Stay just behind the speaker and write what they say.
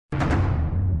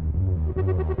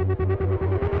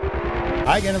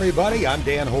Hi again, everybody. I'm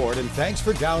Dan Horde, and thanks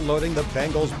for downloading the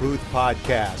Bengals Booth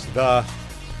Podcast, the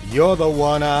You're the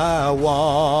One I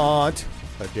Want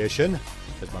edition,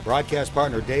 as my broadcast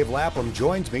partner Dave Lapham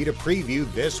joins me to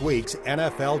preview this week's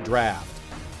NFL Draft.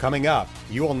 Coming up,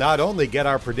 you will not only get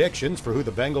our predictions for who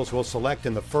the Bengals will select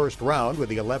in the first round with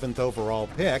the 11th overall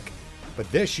pick, but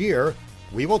this year,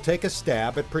 we will take a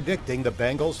stab at predicting the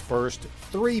Bengals' first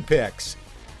 3 picks.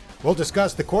 We'll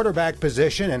discuss the quarterback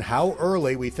position and how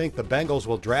early we think the Bengals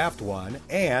will draft one,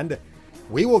 and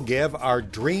we will give our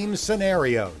dream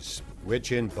scenarios,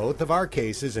 which in both of our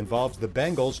cases involves the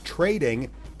Bengals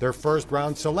trading their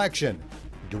first-round selection.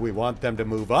 Do we want them to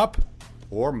move up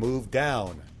or move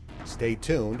down? Stay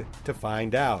tuned to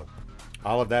find out.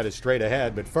 All of that is straight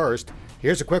ahead, but first,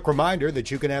 here's a quick reminder that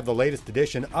you can have the latest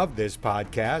edition of this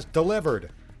podcast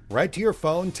delivered right to your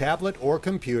phone, tablet, or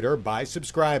computer by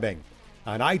subscribing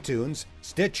on iTunes,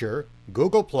 Stitcher,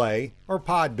 Google Play, or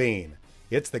Podbean.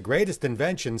 It's the greatest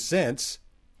invention since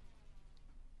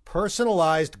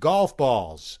personalized golf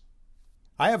balls.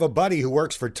 I have a buddy who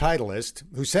works for Titleist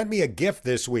who sent me a gift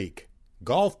this week.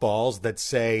 Golf balls that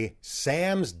say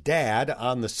Sam's Dad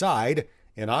on the side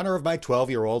in honor of my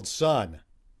 12-year-old son.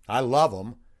 I love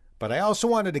them, but I also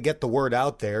wanted to get the word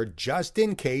out there just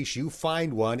in case you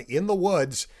find one in the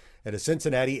woods at a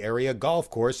Cincinnati area golf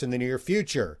course in the near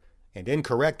future and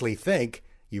incorrectly think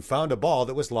you found a ball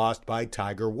that was lost by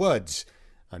Tiger Woods.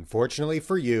 Unfortunately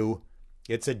for you,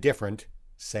 it's a different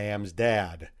Sam's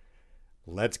Dad.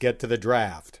 Let's get to the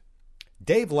draft.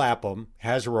 Dave Lapham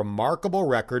has a remarkable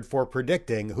record for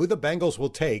predicting who the Bengals will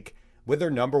take with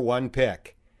their number 1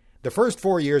 pick. The first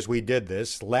 4 years we did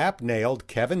this, Lap nailed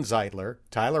Kevin Zeitler,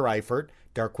 Tyler Eifert,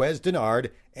 Darqueze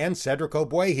Dennard, and Cedric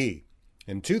Ogbuehi.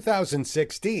 In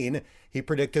 2016, he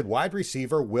predicted wide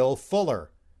receiver Will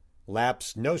Fuller.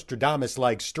 Lap's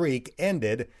Nostradamus-like streak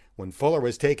ended when Fuller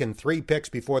was taken 3 picks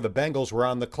before the Bengals were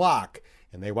on the clock,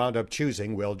 and they wound up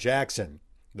choosing Will Jackson.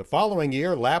 The following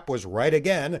year, Lap was right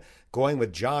again, going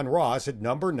with John Ross at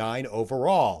number 9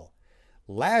 overall.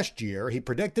 Last year, he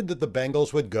predicted that the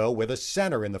Bengals would go with a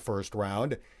center in the first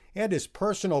round, and his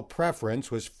personal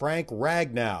preference was Frank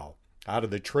Ragnow, out of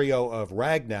the trio of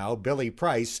Ragnow, Billy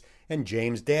Price, and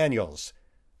James Daniels.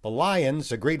 The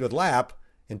Lions agreed with Lap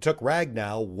and took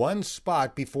Ragnow 1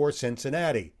 spot before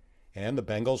Cincinnati, and the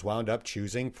Bengals wound up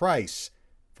choosing Price.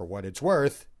 For what it's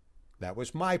worth, that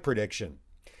was my prediction.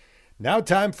 Now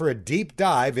time for a deep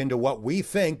dive into what we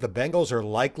think the Bengals are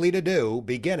likely to do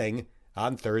beginning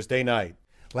on Thursday night.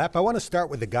 Lap, I want to start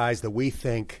with the guys that we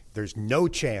think there's no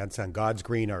chance on God's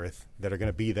green earth that are going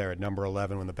to be there at number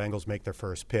 11 when the Bengals make their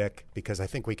first pick, because I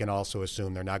think we can also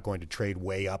assume they're not going to trade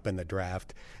way up in the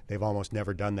draft. They've almost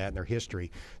never done that in their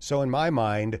history. So in my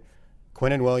mind,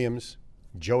 Quinnen Williams,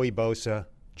 Joey Bosa,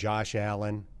 Josh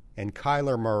Allen, and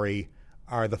Kyler Murray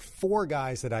are the 4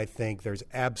 guys that I think there's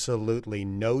absolutely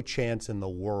no chance in the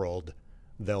world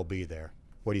they'll be there.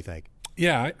 What do you think?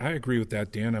 Yeah, I agree with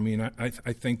that, Dan. I mean, I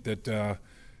think that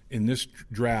in this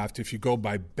draft, if you go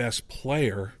by best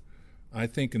player, I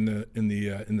think in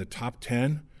the top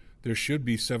 10 there should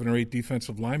be 7 or 8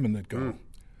 defensive linemen that go.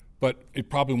 But it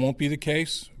probably won't be the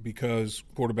case because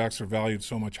quarterbacks are valued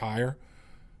so much higher.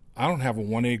 I don't have a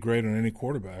 1A grade on any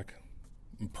quarterback.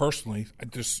 Personally,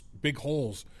 there's big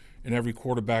holes in every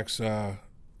quarterback's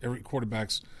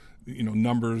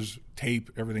numbers,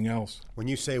 tape, everything else. When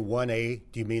you say 1A,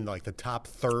 do you mean like the top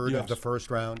third of the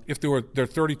first round? If there are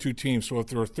 32 teams, so if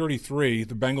there are 33,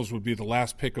 the Bengals would be the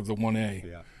last pick of the 1A.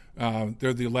 Yeah.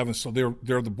 They're the 11th, so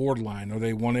they're the borderline. Are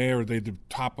they 1A or are they the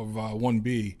top of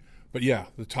 1B? But yeah,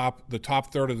 the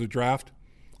top third of the draft,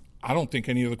 I don't think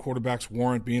any of the quarterbacks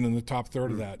warrant being in the top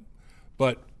third of that.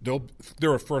 But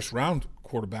they're a first round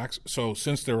quarterbacks, so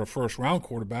since they're a first round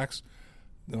quarterbacks,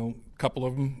 a couple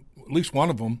of them, at least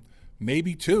one of them,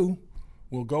 maybe 2,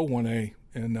 will go 1A.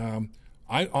 And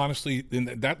I honestly, and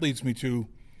that leads me to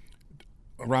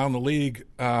around the league.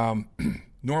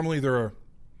 Normally there are,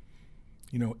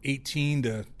 18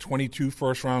 to 22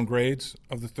 first-round grades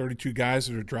of the 32 guys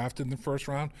that are drafted in the first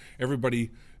round.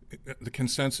 Everybody, the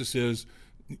consensus is,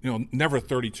 never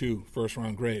 32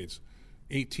 first-round grades,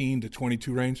 18 to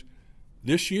 22 range.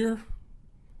 This year,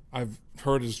 I've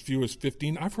heard as few as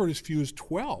 15. I've heard as few as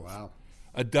 12. Wow.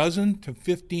 A dozen to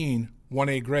 15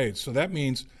 1A grades. So that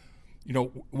means,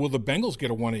 will the Bengals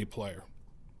get a 1A player?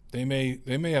 They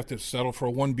may have to settle for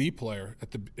a 1B player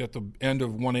at the end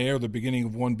of 1A or the beginning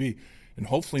of 1B, and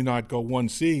hopefully not go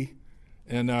 1C.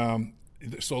 And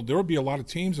so there will be a lot of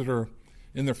teams that are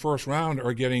in their first round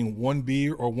are getting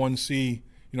 1B or 1C,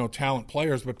 talent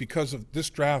players. But because of this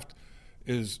draft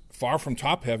is far from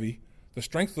top heavy, the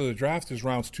strength of the draft is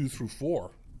rounds 2 through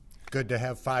 4. good to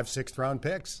have 5 6th-round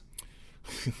picks.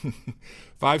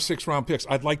 5 6th-round picks.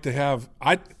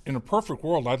 In a perfect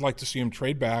world, I'd like to see him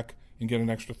trade back and get an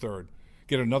extra third,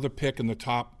 get another pick in the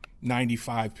top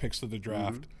 95 picks of the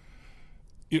draft.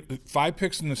 5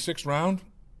 picks in the 6th round,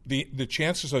 the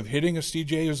chances of hitting a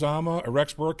C.J. Uzomah, a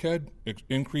Rex Burkhead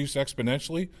increase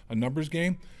exponentially. A numbers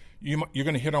game, you're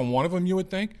going to hit on one of them. You would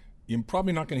think you're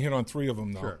probably not going to hit on 3 of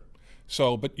them though. Sure.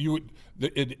 So, but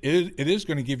it is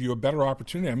going to give you a better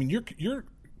opportunity. I mean, you're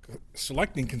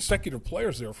selecting consecutive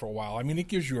players there for a while. I mean, it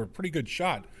gives you a pretty good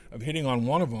shot of hitting on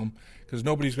one of them because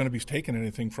nobody's going to be taking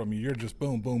anything from you. You're just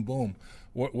boom, boom, boom.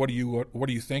 What are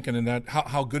you thinking in that?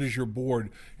 How good is your board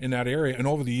in that area? And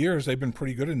over the years, they've been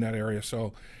pretty good in that area.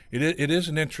 So it is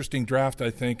an interesting draft, I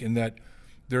think, in that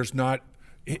there's not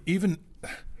even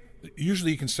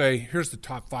usually you can say here's the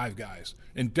top 5 guys,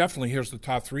 and definitely here's the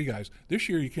top 3 guys. This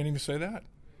year, you can't even say that.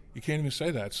 You can't even say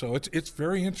that. So it's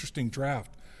very interesting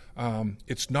draft.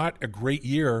 It's not a great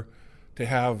year to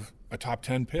have a top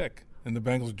 10 pick, and the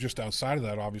Bengals are just outside of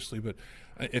that, obviously. But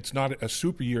it's not a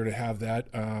super year to have that.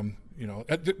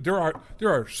 There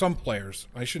are some players.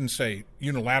 I shouldn't say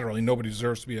unilaterally nobody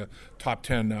deserves to be a top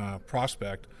 10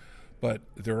 prospect, but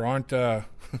there aren't a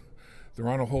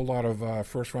whole lot of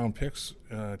first-round picks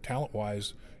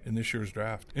talent-wise in this year's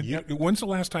draft. When's the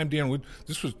last time, Dan,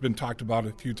 this has been talked about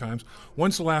a few times,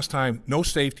 when's the last time no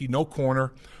safety, no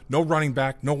corner, no running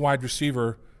back, no wide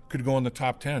receiver could go in the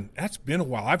top 10? That's been a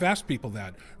while. I've asked people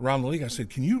that around the league. I said,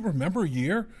 can you remember a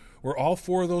year where all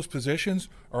 4 of those positions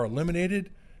are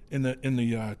eliminated in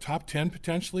the top 10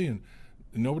 potentially? And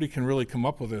nobody can really come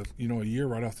up with a year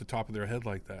right off the top of their head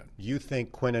like that. You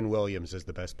think Quinnen Williams is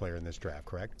the best player in this draft,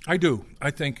 correct? I do.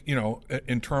 I think,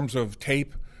 in terms of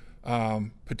tape,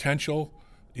 potential,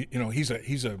 he's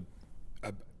a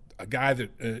guy that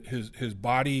his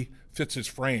body fits his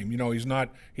frame. He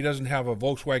doesn't have a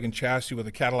Volkswagen chassis with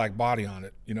a Cadillac body on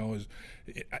it.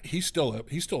 He's still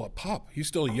a pup. He's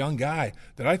still a young guy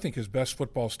that I think his best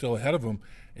football is still ahead of him.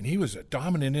 And he was a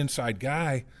dominant inside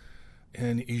guy,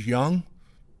 and he's young.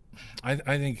 I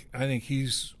think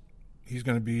he's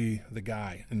going to be the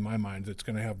guy in my mind that's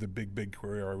going to have the big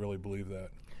career. I really believe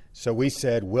that. So we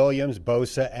said Williams,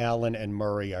 Bosa, Allen, and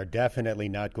Murray are definitely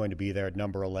not going to be there at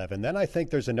number 11. Then I think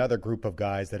there's another group of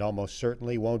guys that almost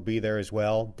certainly won't be there as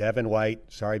well. Devin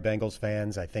White, sorry Bengals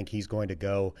fans, I think he's going to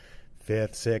go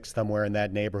 5th, 6th, somewhere in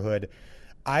that neighborhood.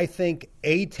 I think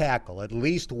a tackle, at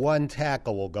least one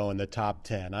tackle, will go in the top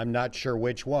 10. I'm not sure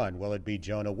which one. Will it be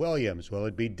Jonah Williams? Will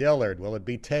it be Dillard? Will it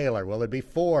be Taylor? Will it be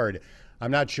Ford?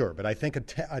 I'm not sure, but I think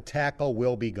a tackle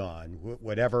will be gone,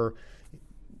 whatever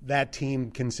that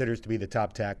team considers to be the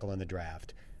top tackle in the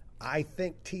draft. I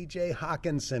think T.J.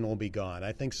 Hockenson will be gone.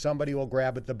 I think somebody will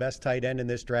grab at the best tight end in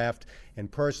this draft,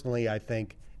 and personally I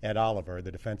think Ed Oliver,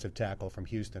 the defensive tackle from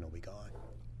Houston, will be gone.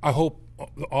 I hope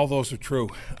all those are true.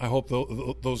 I hope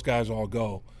those guys all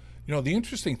go. The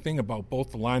interesting thing about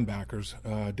both the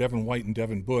linebackers, Devin White and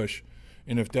Devin Bush,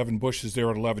 and if Devin Bush is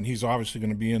there at 11, he's obviously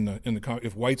going to be in the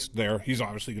if White's there, he's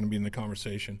obviously going to be in the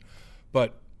conversation.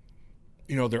 But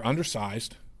they're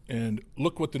undersized, and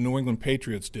look what the New England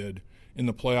Patriots did in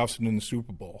the playoffs and in the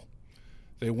Super Bowl.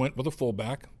 They went with a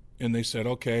fullback, and they said,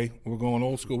 okay, we're going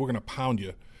old school, we're going to pound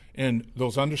you. And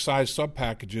those undersized sub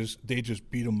packages, they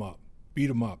just beat them up.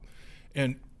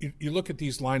 And you look at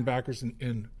these linebackers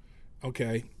and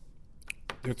okay,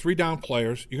 they're 3-down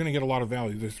players. You're going to get a lot of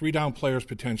value. They're 3-down players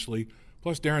potentially.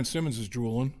 Plus Darren Simmons is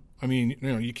drooling. I mean,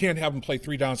 you can't have them play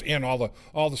 3 downs and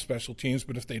all the special teams,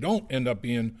 but if they don't end up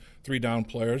being 3-down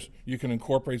players, you can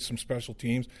incorporate some special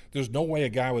teams. There's no way a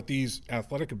guy with these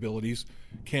athletic abilities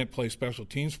can't play special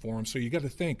teams for him. So you got to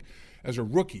think, as a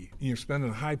rookie, and you're spending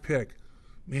a high pick,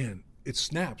 man, it's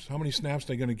snaps. How many snaps are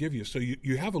they going to give you? So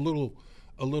you have a little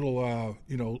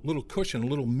cushion, a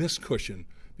little miss cushion,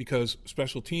 because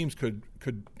special teams could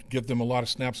give them a lot of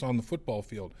snaps on the football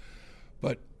field.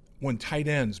 But when tight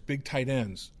ends, big tight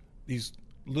ends, these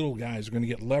little guys are going to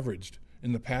get leveraged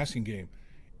in the passing game.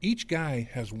 Each guy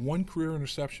has 1 career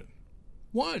interception.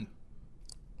 1.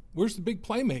 Where's the big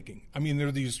playmaking? I mean, there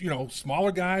are these,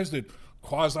 smaller guys that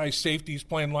quasi-safeties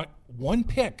playing like 1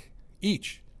 pick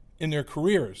each in their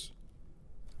careers.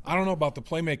 I don't know about the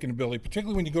playmaking ability,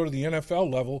 particularly when you go to the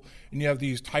NFL level and you have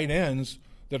these tight ends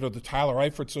that are the Tyler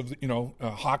Eiferts of,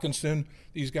 Hockenson,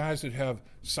 these guys that have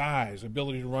size,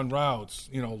 ability to run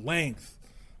routes, length,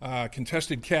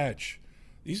 contested catch.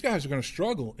 These guys are going to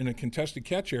struggle in a contested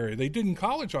catch area. They did in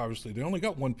college, obviously. They only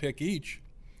got 1 pick each.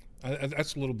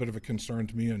 That's a little bit of a concern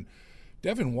to me. And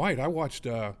Devin White, I watched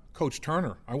Coach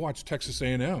Turner. I watched Texas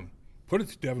A&M. Put it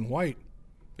to Devin White.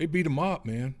 They beat him up,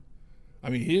 man. I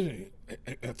mean,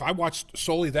 if I watched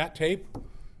solely that tape,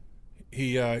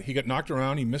 he got knocked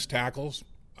around. He missed tackles.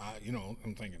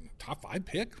 I'm thinking top 5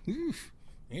 pick. Oof.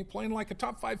 He ain't playing like a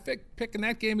top 5 pick in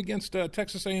that game against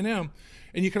Texas A&M.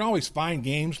 And you can always find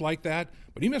games like that,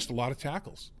 but he missed a lot of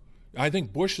tackles. I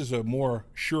think Bush is a more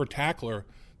sure tackler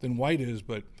than White is,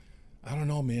 but I don't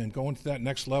know, man. Going to that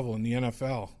next level in the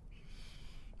NFL,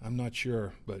 I'm not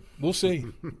sure, but we'll see.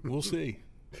 We'll see.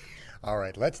 All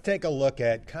right, let's take a look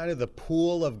at kind of the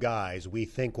pool of guys we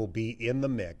think will be in the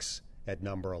mix at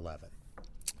number 11.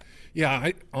 Yeah,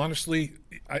 I honestly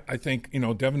think,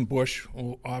 Devin Bush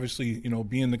will obviously,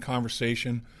 be in the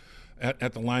conversation at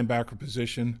the linebacker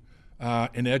position.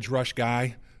 An edge rush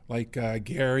guy like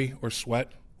Gary or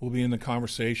Sweat will be in the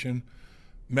conversation.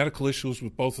 Medical issues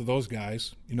with both of those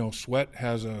guys. Sweat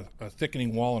has a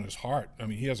thickening wall in his heart. I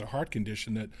mean, he has a heart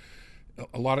condition that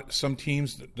some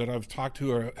teams that I've talked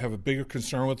to have a bigger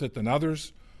concern with it than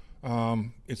others.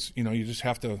 It's, you just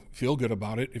have to feel good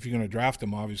about it if you're going to draft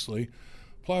him, obviously.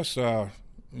 Plus,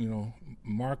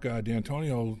 Mark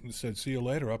D'Antonio said, "See you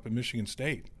later" up at Michigan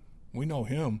State. We know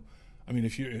him. I mean,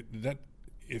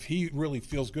 if he really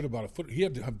feels good about it, he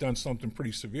had to have done something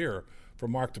pretty severe for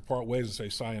Mark to part ways and say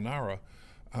sayonara.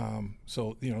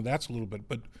 So that's a little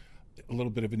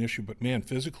bit of an issue. But man,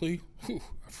 physically, a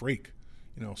freak.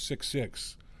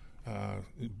 6'6",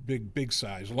 big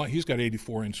size. He's got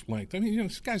 84-inch length. I mean,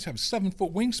 these guys have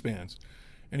 7-foot wingspans,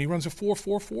 and he runs a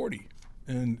 4.40.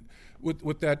 And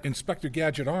with that Inspector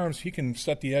Gadget arms, he can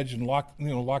set the edge and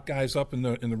lock guys up in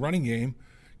the running game,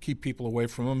 keep people away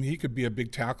from him. He could be a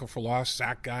big tackle for loss,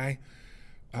 sack guy.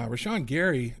 Rashawn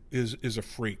Gary is a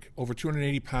freak. Over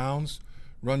 280 pounds,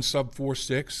 runs sub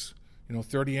 4.6,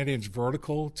 38-inch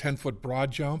vertical, 10-foot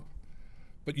broad jump.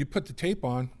 But you put the tape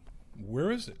on,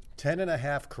 where is it?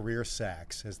 10.5 career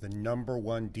sacks as the number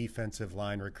 1 defensive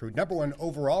line recruit, number 1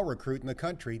 overall recruit in the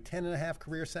country, 10.5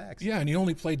 career sacks. Yeah, and he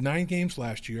only played 9 games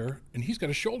last year, and he's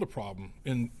got a shoulder problem,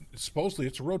 and supposedly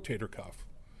it's a rotator cuff.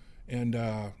 And,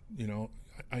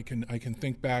 I can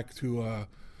think back to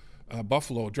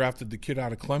Buffalo drafted the kid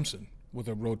out of Clemson with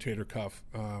a rotator cuff,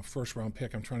 first-round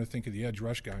pick. I'm trying to think of the edge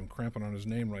rush guy. I'm cramping on his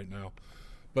name right now.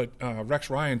 But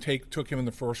Rex Ryan took him in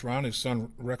the first round.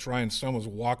 Rex Ryan's son was a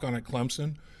walk-on at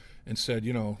Clemson, and said,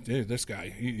 hey, this guy,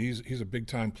 he's a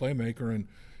big-time playmaker,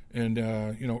 and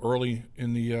early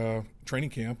in the training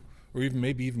camp, or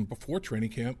maybe even before training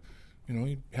camp,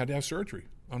 he had to have surgery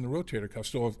on the rotator cuff.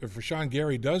 So if Rashawn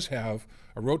Gary does have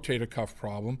a rotator cuff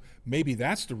problem, maybe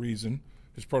that's the reason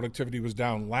his productivity was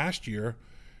down last year.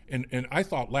 And I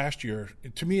thought last year,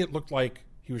 to me, it looked like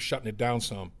he was shutting it down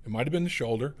some. It might have been the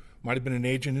shoulder, might have been an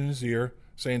agent in his ear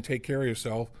saying, take care of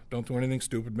yourself, don't do anything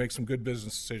stupid, make some good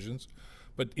business decisions.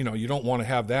 But, you don't want to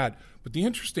have that. But the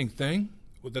interesting thing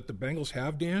that the Bengals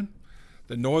have, Dan,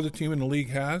 that no other team in the league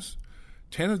has,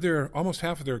 almost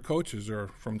half of their coaches are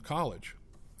from college.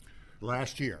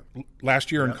 Last year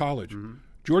in college. Mm-hmm.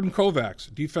 Jordan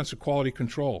Kovacs, defensive quality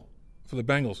control for the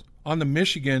Bengals, on the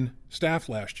Michigan staff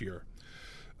last year.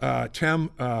 Tim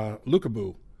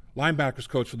Lukabu, linebackers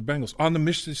coach for the Bengals, on the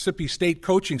Mississippi State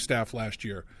coaching staff last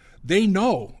year. They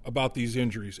know about these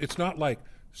injuries. It's not like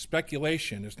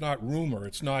speculation. It's not rumor.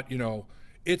 It's not,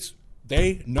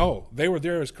 they know. They were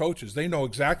there as coaches. They know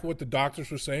exactly what the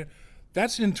doctors were saying.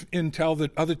 That's intel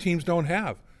that other teams don't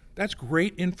have. That's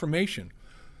great information.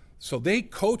 So they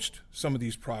coached some of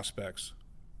these prospects.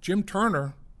 Jim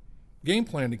Turner game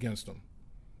planned against them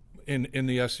in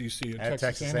the SEC at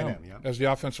Texas A&M, yeah. As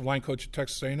the offensive line coach at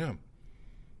Texas A&M.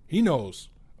 He knows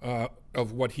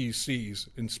of what he sees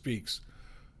and speaks.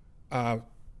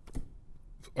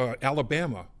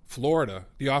 Alabama, Florida,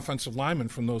 the offensive linemen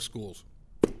from those schools.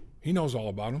 He knows all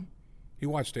about them. He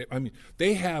watched it. I mean,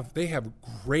 they have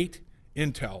great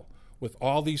intel with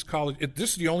all these college.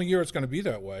 This is the only year it's going to be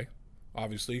that way,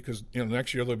 obviously, because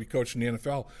next year they'll be coaching the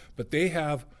NFL. But they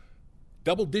have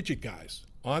double-digit guys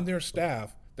on their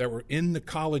staff that were in the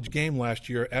college game last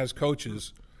year as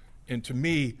coaches. And to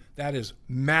me, that is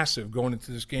massive going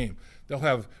into this game.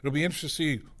 It'll be interesting to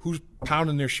see who's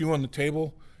pounding their shoe on the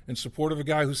table in support of a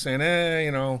guy who's saying,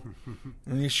 and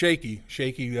he's shaky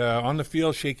on the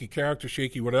field, shaky character,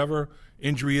 shaky whatever.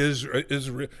 Injury is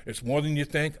it's more than you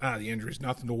think. The injury's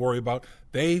nothing to worry about.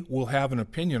 They will have an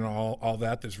opinion on all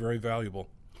that's very valuable.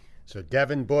 So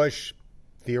Devin Bush,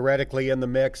 theoretically in the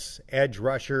mix. Edge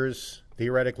rushers,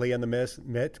 theoretically in the mix.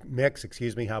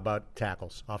 How about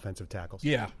tackles, offensive tackles?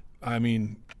 Yeah, I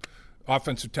mean,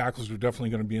 offensive tackles are definitely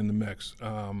going to be in the mix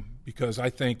because I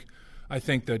think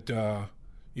that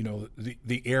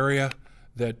the area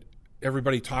that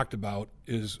everybody talked about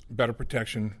is better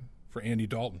protection for Andy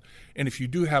Dalton. And if you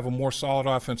do have a more solid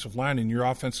offensive line and your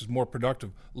offense is more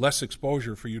productive, less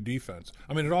exposure for your defense.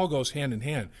 I mean, it all goes hand in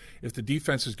hand. If the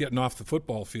defense is getting off the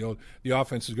football field, the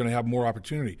offense is going to have more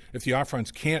opportunity. If the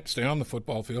offense can't stay on the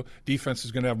football field, defense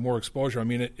is going to have more exposure. I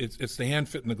mean, it's the hand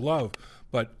fitting the glove.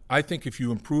 But I think if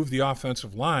you improve the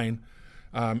offensive line,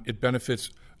 it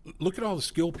benefits. Look at all the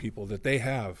skill people that they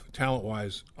have,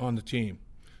 talent-wise, on the team.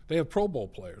 They have Pro Bowl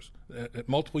players,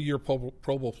 multiple-year Pro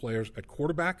Bowl players at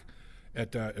quarterback,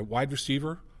 at wide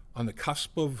receiver, on the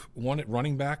cusp of one at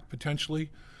running back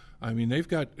potentially. I mean, they've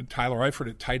got Tyler Eifert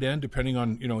at tight end, depending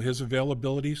on his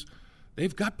availabilities.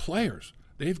 They've got players.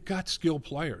 They've got skilled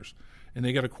players, and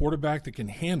they got a quarterback that can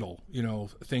handle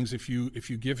things if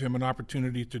you give him an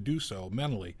opportunity to do so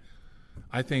mentally.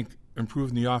 I think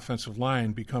improving the offensive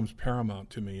line becomes paramount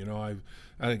to me.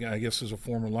 I guess as a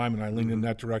former lineman, I lean in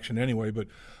that direction anyway. But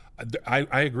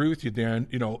I agree with you, Dan.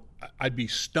 I'd be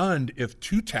stunned if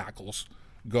 2 tackles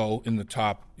go in the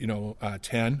top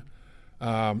 10.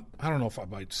 I don't know if I'd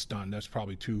be stunned. That's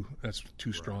probably too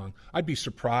strong. I'd be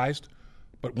surprised,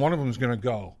 but one of them is going to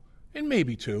go, and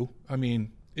maybe 2. I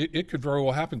mean, it could very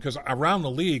well happen because around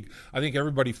the league, I think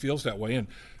everybody feels that way. And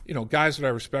guys that I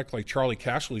respect, like Charlie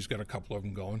Casserly's got a couple of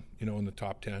them going, in the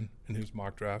top 10 in his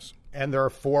mock drafts. And there are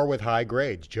 4 with high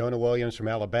grades: Jonah Williams from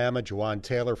Alabama, Juwan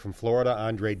Taylor from Florida,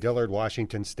 Andre Dillard,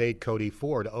 Washington State, Cody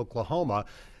Ford, Oklahoma.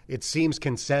 It seems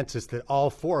consensus that all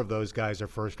 4 of those guys are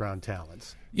first-round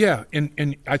talents. Yeah,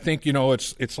 and I think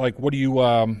it's like what do you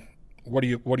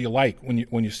like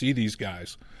when you see these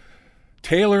guys?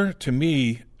 Taylor, to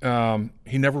me,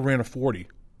 he never ran a 40.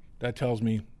 That tells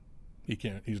me he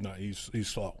can't. He's not. He's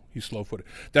slow. He's slow-footed.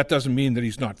 That doesn't mean that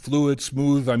he's not fluid,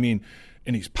 smooth. I mean,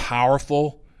 and he's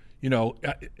powerful.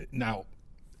 Now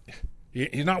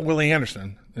he's not Willie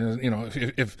Anderson.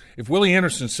 If Willie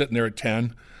Anderson's sitting there at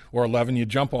 10 or 11, you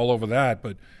jump all over that.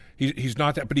 But he's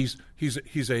not that. But he's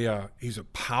a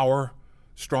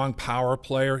strong power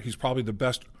player. He's probably the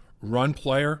best run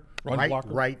player.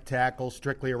 Right tackle,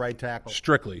 strictly a right tackle.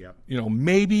 Strictly. Yep.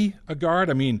 Maybe a guard.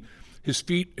 I mean, his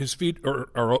feet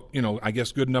are I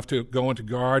guess good enough to go into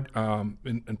guard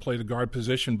and play the guard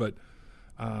position, but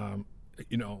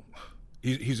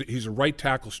he's a right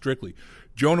tackle strictly.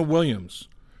 Jonah Williams,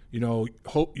 you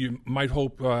might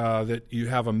hope that you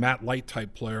have a Matt Light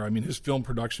type player. I mean, his film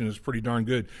production is pretty darn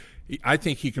good. I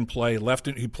think he can play left.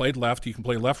 He played left. He can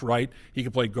play left, right. He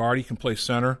can play guard. He can play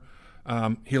center.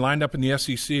 He lined up in the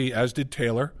SEC, as did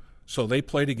Taylor, so they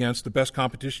played against the best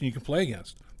competition you can play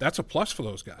against. That's a plus for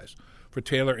those guys, for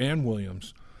Taylor and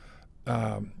Williams.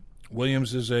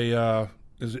 Williams is a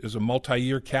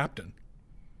multi-year captain.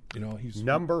 He's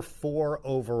number 4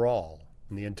 overall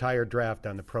in the entire draft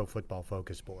on the Pro Football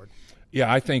Focus board.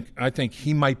 Yeah, I think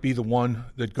he might be the one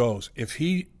that goes. If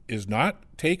he is not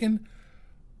taken,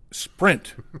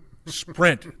 sprint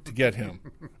to get him.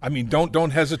 I mean,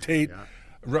 don't hesitate. Yeah.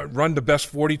 Run the best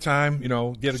 40 time.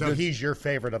 Get a so good. He's your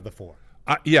favorite of the 4.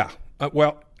 Yeah.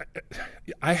 Well,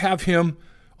 I have him.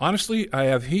 Honestly, I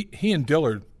have he and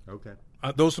Dillard. Okay.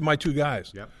 Those are my 2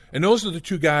 guys. Yep. And those are the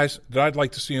 2 guys that I'd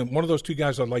like to see him. One of those 2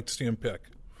 guys I'd like to see him pick,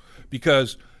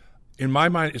 because in my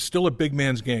mind it's still a big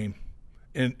man's game.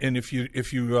 And if you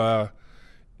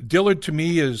Dillard to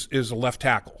me is a left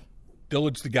tackle.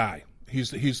 Dillard's the guy. He's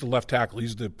the left tackle.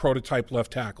 He's the prototype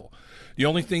left tackle. The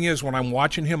only thing is, when I'm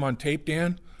watching him on tape,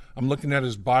 Dan, I'm looking at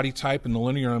his body type and the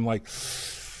linear, and I'm like,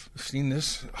 I've seen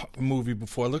this movie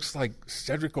before. It looks like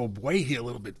Cedric Ogbuehi a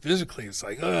little bit physically. It's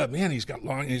like, oh man, he's got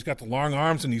the long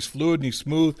arms, and he's fluid, and he's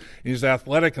smooth, and he's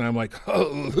athletic, and I'm like,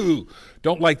 oh,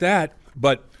 don't like that.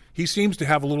 But he seems to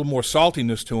have a little more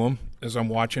saltiness to him as I'm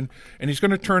watching, and he's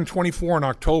going to turn 24 in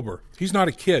October. He's not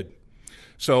a kid,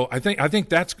 so I think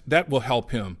that will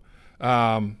help him.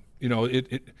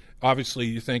 Obviously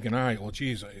you're thinking, all right, well,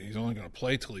 geez, he's only going to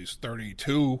play till he's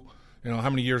 32. How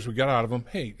many years we got out of him?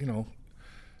 Hey,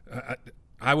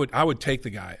 I would take the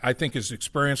guy. I think his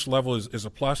experience level is a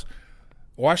plus.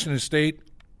 Washington State,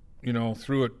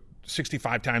 threw it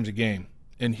 65 times a game,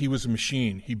 and he was a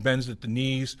machine. He bends at the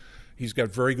knees. He's got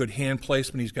very good hand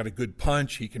placement. He's got a good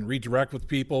punch. He can redirect with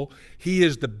people. He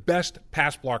is the best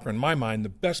pass blocker, in my mind, the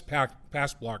best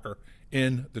pass blocker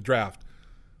in the draft.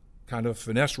 Kind of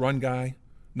finesse run guy,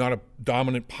 not a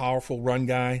dominant, powerful run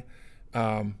guy.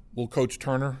 Will Coach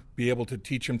Turner be able to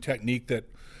teach him technique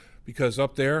because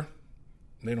up there,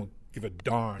 they don't give a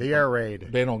darn. The air raid.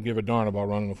 They don't give a darn about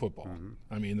running the football. Mm-hmm.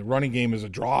 I mean, the running game is a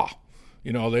draw.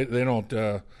 They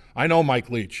don't. I know Mike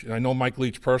Leach. I know Mike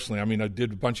Leach personally. I mean, I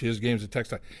did a bunch of his games at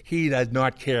Texas. He does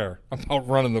not care about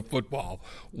running the football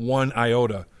one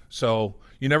iota. So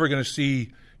you're never going to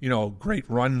see, great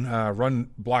run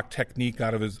block technique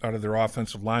out of their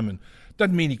offensive lineman.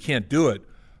 Doesn't mean he can't do it,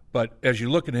 but as you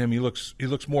look at him, he looks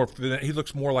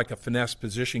more like a finesse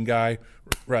position guy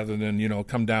rather than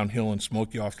come downhill and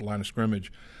smoke you off the line of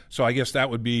scrimmage. So I guess that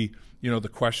would be the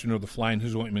question of the flying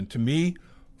disappointment. To me,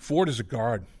 Ford is a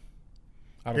guard.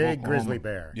 Big grizzly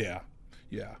bear. Yeah.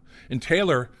 And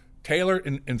Taylor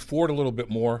and Ford a little bit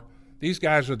more. These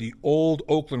guys are the old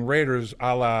Oakland Raiders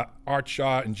a la Art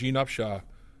Shaw and Gene Upshaw.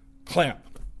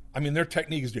 Clamp. I mean, their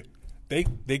technique is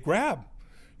they grab.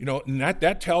 And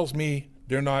that tells me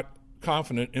they're not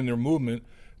confident in their movement.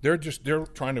 They're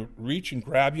trying to reach and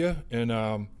grab you in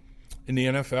the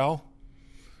NFL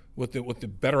with the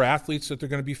better athletes that they're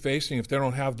going to be facing. If they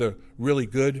don't have the really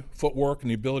good footwork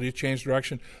and the ability to change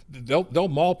direction, they'll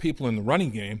maul people in the running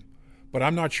game. But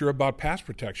I'm not sure about pass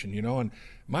protection, And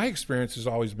my experience has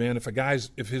always been if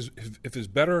his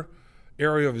better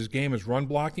area of his game is run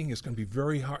blocking, it's going to be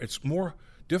very hard. It's more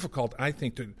difficult, I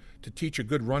think, to teach a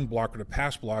good run blocker to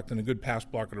pass block than a good pass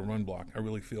blocker to run block. I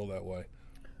really feel that way.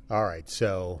 All right,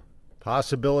 so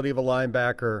possibility of a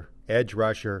linebacker, edge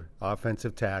rusher,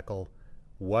 offensive tackle.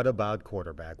 What about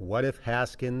quarterback? What if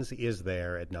Haskins is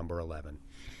there at number 11?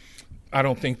 I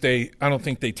don't think they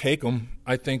take him.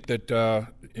 I think that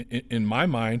in my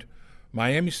mind,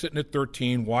 Miami's sitting at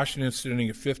 13, Washington's sitting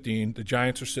at 15, the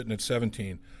Giants are sitting at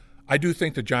 17. I do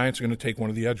think the Giants are going to take one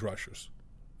of the edge rushers.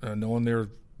 Knowing their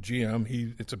GM,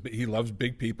 he loves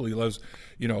big people. He loves,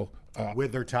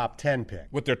 with their top 10 pick.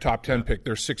 With their top 10 pick,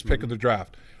 their sixth pick of the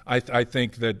draft. I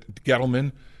think that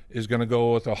Gettleman is going to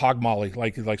go with a hog molly,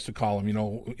 like he likes to call him.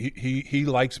 He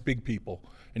likes big people,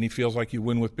 and he feels like you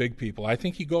win with big people. I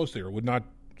think he goes there. It would not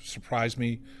surprise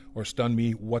me or stun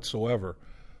me whatsoever.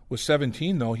 With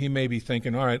 17, though, he may be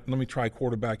thinking, all right, let me try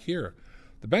quarterback here.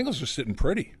 The Bengals are sitting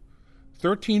pretty.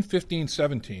 13, 15,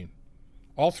 17.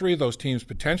 All three of those teams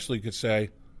potentially could say,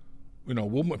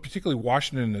 particularly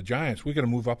Washington and the Giants, we're going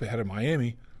to move up ahead of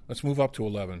Miami. Let's move up to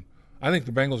 11. I think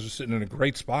the Bengals are sitting in a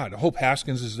great spot. I hope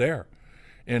Haskins is there.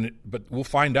 But we'll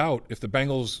find out if the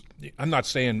Bengals – I'm not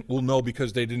saying we'll know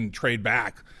because they didn't trade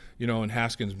back, and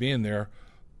Haskins being there.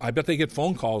 I bet they get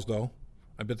phone calls, though.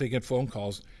 And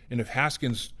if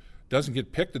Haskins doesn't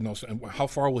get picked in those, how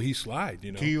far will he slide?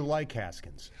 Do you like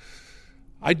Haskins?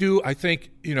 I do. I think,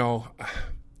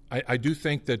 I do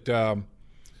think that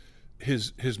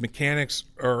his mechanics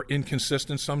are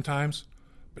inconsistent sometimes.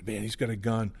 But, man, he's got a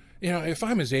gun. If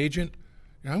I'm his agent,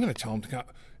 I'm going to tell him to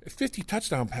 50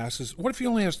 touchdown passes. What if he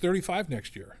only has 35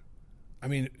 next year? I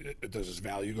mean, does his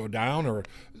value go down? Or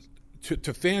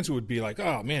to fans who would be like,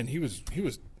 oh, man, he was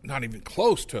not even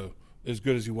close to as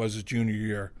good as he was his junior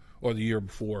year or the year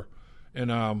before.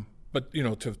 And but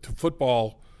to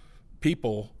football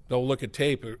people, they'll look at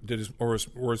tape. Or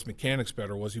his mechanics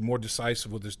better? Was he more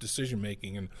decisive with his decision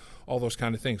making and all those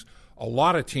kind of things? A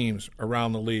lot of teams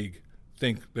around the league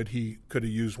think that he could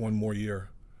have used one more year.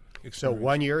 So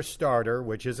 1 year starter,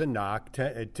 which is a knock.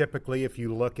 Typically, if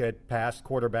you look at past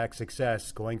quarterback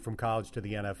success going from college to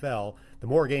the NFL, the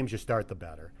more games you start, the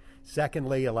better.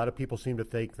 Secondly, a lot of people seem to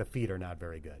think the feet are not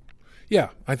very good. Yeah,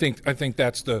 I think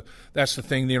that's the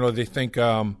thing. They think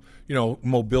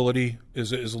mobility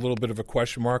is a little bit of a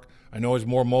question mark. I know he's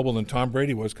more mobile than Tom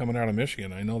Brady was coming out of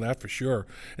Michigan. I know that for sure.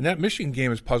 And that Michigan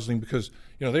game is puzzling because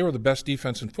they were the best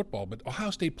defense in football, but Ohio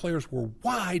State players were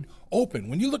wide open.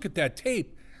 When you look at that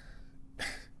tape,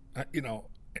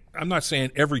 I'm not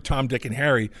saying every Tom, Dick, and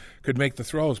Harry could make the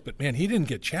throws, but, man, he didn't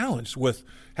get challenged with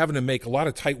having to make a lot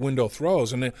of tight window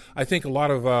throws. And I think a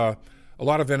lot of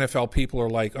NFL people are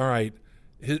like, all right,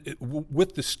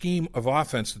 with the scheme of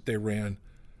offense that they ran,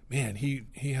 man,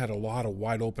 he had a lot of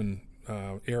wide open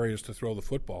areas to throw the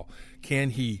football. Can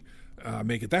he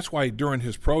make it? That's why during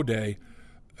his pro day,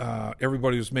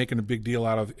 everybody was making a big deal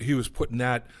out of he was putting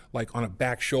that like on a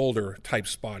back shoulder type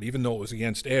spot, even though it was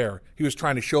against air. He was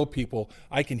trying to show people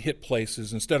I can hit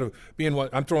places instead of being what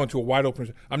I'm throwing to a wide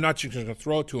open. I'm not just going to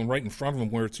throw it to him right in front of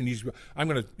him where it's an easy. I'm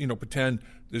going to pretend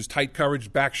there's tight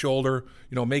coverage, back shoulder.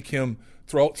 Make him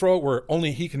throw it where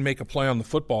only he can make a play on the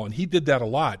football, and he did that a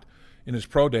lot in his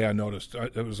pro day. I noticed.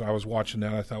 I was watching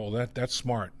that. I thought, well, that's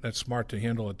smart. That's smart to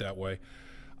handle it that way.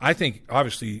 I think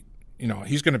obviously.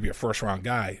 He's going to be a first-round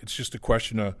guy. It's just a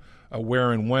question of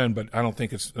where and when. But I don't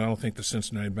think the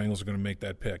Cincinnati Bengals are going to make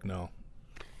that pick. No.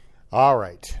 All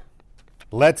right,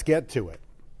 let's get to it.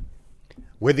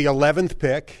 With the 11th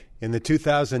pick in the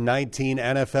 2019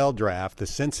 NFL Draft, the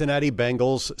Cincinnati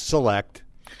Bengals select.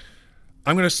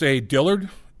 I'm going to say Dillard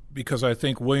because I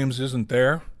think Williams isn't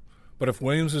there. But if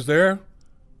Williams is there,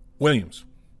 Williams.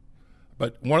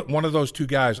 But one of those two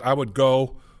guys, I would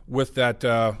go with that.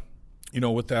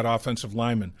 With that offensive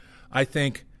lineman. I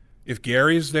think if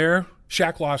Gary's there,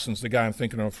 Shaq Lawson's the guy I'm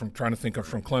trying to think of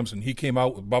from Clemson. He came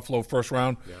out with Buffalo first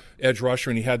round, edge rusher,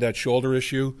 and he had that shoulder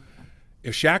issue.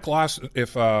 If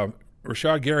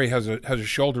Rashad Gary has a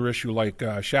shoulder issue like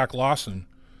Shaq Lawson,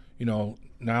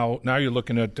 now you're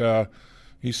looking at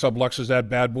he subluxes that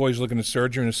bad boy. He's looking at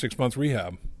surgery and a 6-month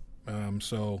rehab.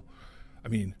 So, I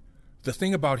mean, the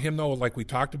thing about him though, like we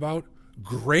talked about,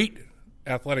 great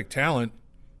athletic talent,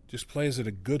 just plays at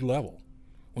a good level.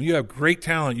 When you have great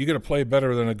talent, you got to play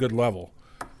better than a good level,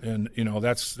 and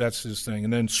that's his thing.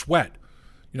 And then Sweat,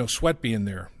 Sweat being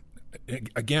there,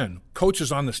 again,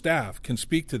 coaches on the staff can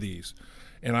speak to these.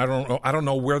 And I don't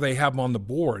know where they have them on the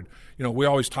board. We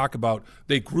always talk about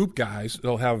they group guys.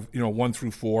 They'll have 1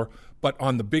 through 4, but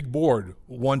on the big board,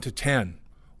 1 to 10,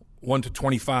 1 to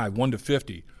 25, 1 to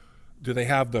 50. Do they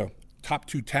have the top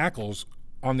 2 tackles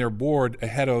on their board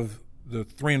ahead of the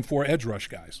 3 and 4 edge rush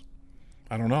guys?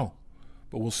 I don't know,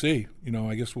 but we'll see.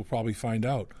 I guess we'll probably find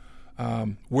out.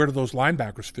 Where do those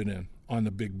linebackers fit in on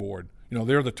the big board?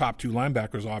 They're the top 2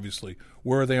 linebackers, obviously.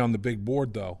 Where are they on the big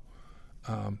board, though?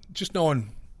 Just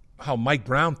knowing how Mike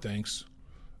Brown thinks,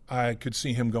 I could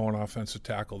see him going offensive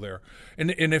tackle there. And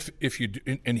the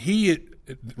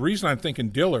reason I'm thinking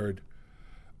Dillard,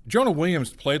 Jonah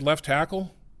Williams played left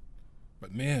tackle,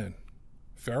 but man,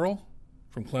 Farrell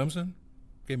from Clemson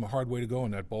gave him a hard way to go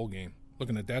in that bowl game.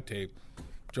 Looking at that tape,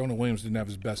 Jonah Williams didn't have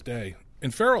his best day.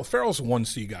 And Farrell's a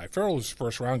 1C guy. Farrell's a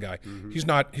first-round guy. Mm-hmm.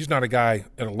 He's not a guy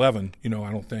at 11, I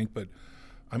don't think, but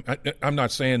I'm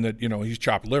not saying that he's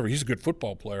chopped liver. He's a good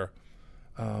football player,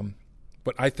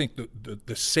 but I think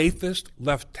the safest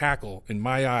left tackle in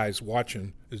my eyes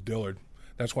watching is Dillard.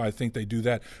 That's why I think they do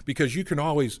that, because you can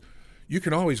always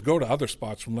go to other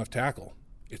spots from left tackle.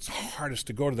 It's hardest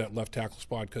to go to that left tackle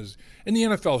spot because, and the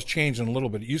NFL has changed a little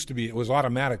bit. It was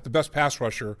automatic. The best pass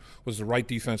rusher was the right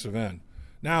defensive end.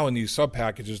 Now in these sub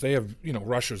packages, they have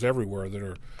rushers everywhere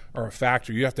that are a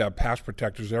factor. You have to have pass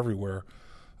protectors everywhere.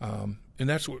 And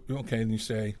that's what, okay, and you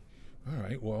say, all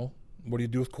right, well, what do you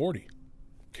do with Cordy?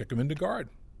 Kick him into guard.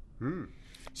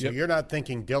 So you're not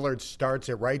thinking Dillard starts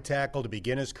at right tackle to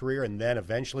begin his career and then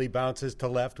eventually bounces to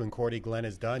left when Cordy Glenn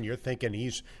is done? You're thinking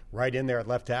he's right in there at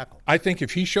left tackle? I think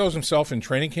if he shows himself in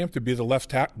training camp to be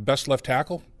the best left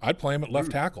tackle, I'd play him at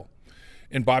left tackle.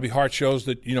 And Bobby Hart shows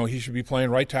that, he should be playing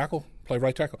right tackle, play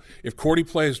right tackle. If Cordy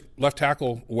plays left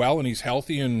tackle well and he's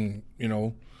healthy and,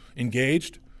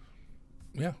 engaged,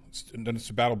 yeah, then it's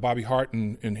a battle. Bobby Hart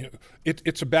and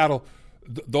it's a battle.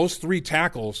 Those 3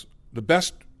 tackles, the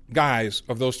best guys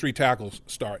of those 3 tackles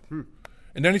start.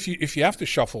 And then if you have to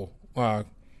shuffle,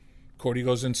 Cordy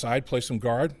goes inside, play some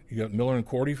guard. You got Miller and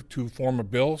Cordy, 2 former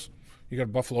Bills. You got a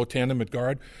Buffalo tandem at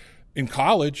guard. In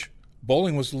college,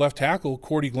 Bowling was the left tackle.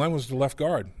 Cordy Glenn was the left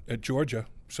guard at Georgia.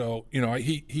 So you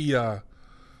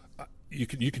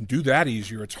can do that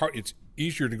easier. It's hard. It's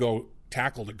easier to go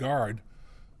tackle to guard.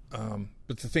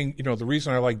 But the thing, the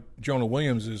reason I like Jonah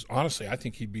Williams is, honestly, I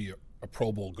think he'd be a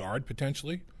Pro Bowl guard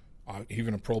potentially,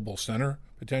 even a Pro Bowl center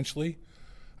potentially.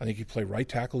 I think he'd play right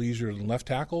tackle easier than left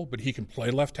tackle, but he can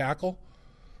play left tackle.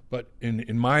 But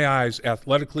in my eyes,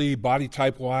 athletically, body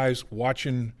type-wise,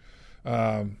 watching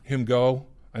him go,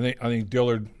 I think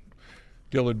Dillard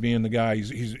being the guy,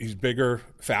 he's bigger,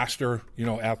 faster,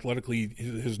 athletically,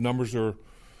 his numbers are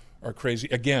crazy.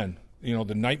 Again,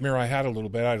 the nightmare I had a little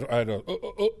bit, I had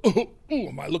what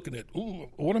am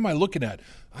I looking at?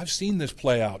 I've seen this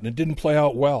play out, and it didn't play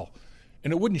out well.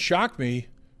 And it wouldn't shock me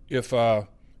if the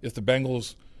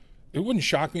Bengals, it wouldn't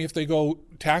shock me if they go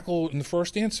tackle in the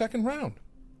first and second round.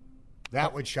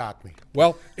 That would shock me.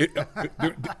 Well,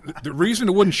 the reason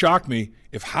it wouldn't shock me,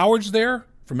 if Howard's there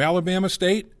from Alabama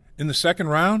State in the second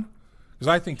round, because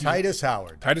I think Titus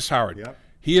Howard. Yep.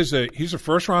 He's a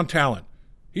first-round talent.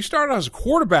 He started as a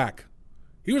quarterback.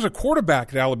 He was a quarterback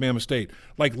at Alabama State,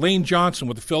 like Lane Johnson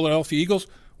with the Philadelphia Eagles.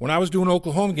 When I was doing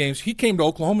Oklahoma games, he came to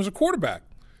Oklahoma as a quarterback.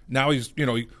 Now he's,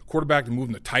 quarterback to move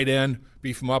him to tight end,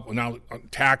 beef him up, now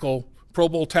tackle, Pro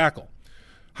Bowl tackle.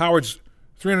 Howard's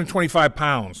 325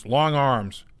 pounds, long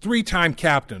arms, 3-time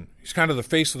captain. He's kind of the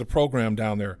face of the program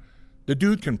down there. The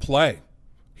dude can play.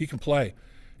 He can play.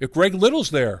 If Greg Little's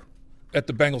there at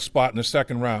the Bengals spot in the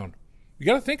second round, you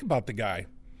got to think about the guy,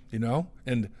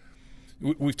 And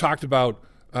we've talked about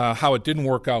how it didn't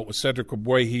work out with Cedric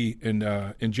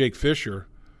Ogbuehi and Jake Fisher,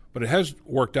 but it has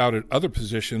worked out at other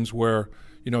positions where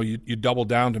you double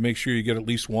down to make sure you get at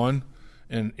least one,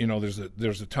 and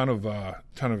there's a ton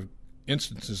of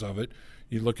instances of it.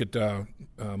 You look at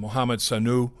Mohamed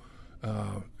Sanu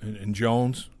and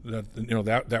Jones,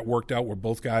 that worked out where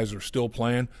both guys are still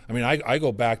playing. I mean, I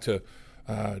go back to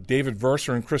David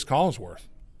Verser and Chris Collinsworth.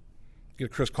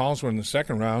 Get Chris Collinsworth in the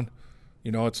second round.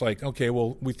 You know, it's like, okay,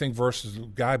 well, we think Verse is a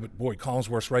guy, but boy,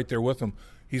 Collinsworth's right there with him.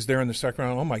 He's there in the second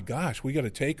round. Oh my gosh, we got to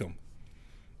take him.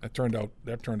 That turned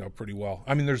out pretty well.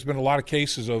 I mean, there's been a lot of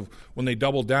cases of when they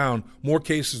doubled down, more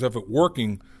cases of it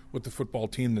working with the football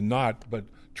team than not, but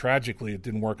tragically it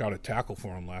didn't work out at tackle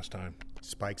for him last time.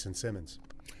 Spikes and Simmons,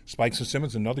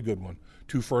 another good one.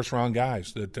 2 first-round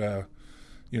guys that that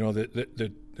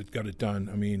got it done.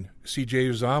 I mean, C.J.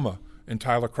 Uzama and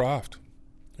Tyler Croft.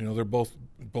 You know, they're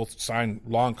both signed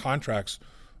long contracts,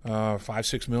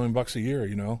 $5-6 million a year.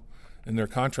 You know, in their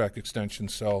contract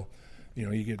extensions. So, you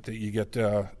know, you get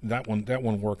that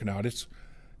one working out.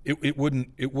 It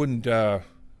wouldn't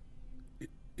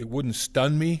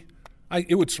stun me.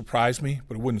 It would surprise me,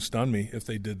 but it wouldn't stun me if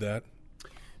they did that.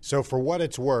 So for what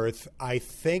it's worth, I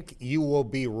think you will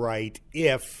be right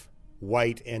if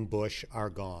White and Bush are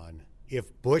gone.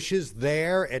 If Bush is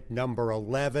there at number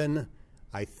 11,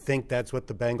 I think that's what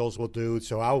the Bengals will do.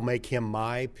 So I'll make him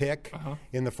my pick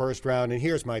in the first round. And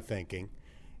here's my thinking.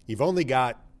 You've only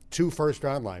got 2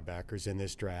 first-round linebackers in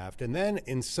this draft. And then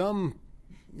in some,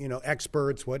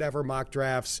 experts, whatever, mock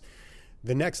drafts,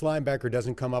 the next linebacker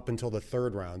doesn't come up until the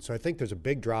 3rd round. So I think there's a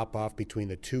big drop-off between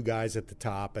the 2 guys at the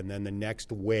top and then the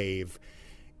next wave.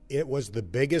 It was the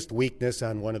biggest weakness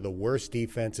on one of the worst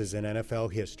defenses in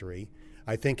NFL history.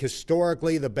 I think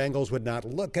historically the Bengals would not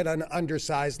look at an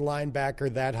undersized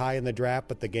linebacker that high in the draft,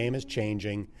 but the game is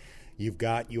changing. You've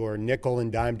got your nickel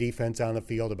and dime defense on the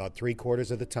field about 3/4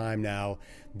 of the time now.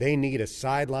 They need a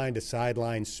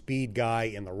sideline-to-sideline speed guy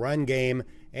in the run game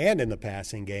and in the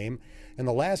passing game. And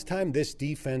the last time this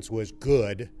defense was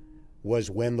good was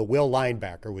when the Will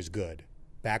linebacker was good,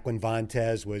 back when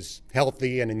Vontaze was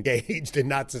healthy and engaged and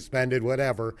not suspended,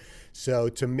 whatever. So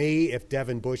to me, if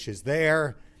Devin Bush is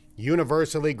there,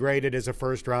 universally graded as a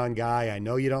first-round guy. I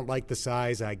know you don't like the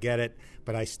size. I get it.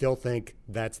 But I still think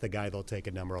that's the guy they'll take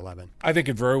at number 11. I think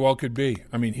it very well could be.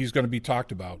 I mean, he's going to be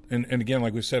talked about. And again,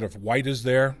 like we said, if White is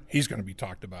there, he's going to be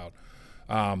talked about.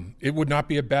 It would not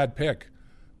be a bad pick.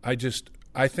 I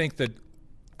think that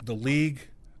the league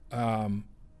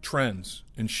trends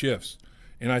and shifts.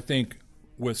 And I think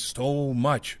with so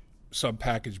much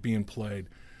sub-package being played,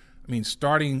 I mean,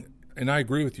 and I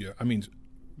agree with you. I mean,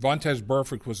 Vontaze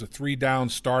Burfict was a 3-down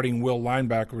starting Will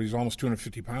linebacker. He's almost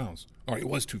 250 pounds. Or he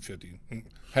was 250.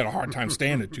 Had a hard time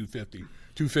staying at 250,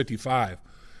 255.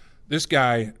 This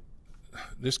guy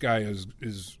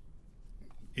is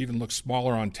even looks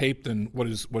smaller on tape than what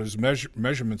his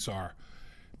measurements are.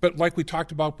 But like we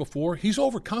talked about before, he's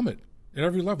overcome it at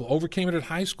every level. Overcame it at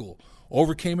high school.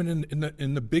 Overcame it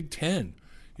in the Big Ten.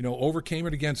 Overcame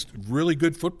it against really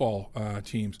good football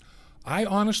teams. I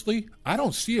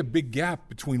don't see a big gap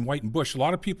between White and Bush. A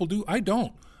lot of people do. I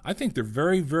don't. I think they're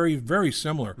very, very, very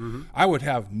similar. Mm-hmm. I would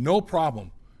have no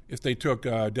problem if they took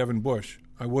Devin Bush.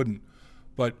 I wouldn't.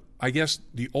 But I guess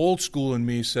the old school in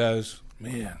me says,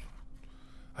 man,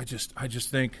 I just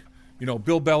think,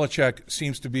 Bill Belichick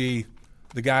seems to be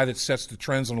the guy that sets the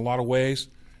trends in a lot of ways.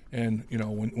 And,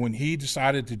 when he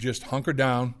decided to just hunker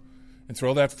down and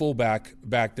throw that fullback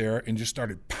back there and just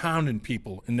started pounding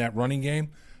people in that running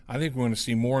game, I think we're going to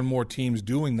see more and more teams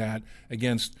doing that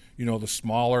against, the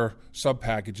smaller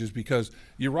sub-packages because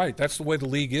you're right. That's the way the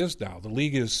league is now. The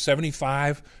league is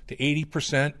 75 to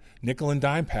 80% nickel and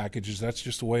dime packages. That's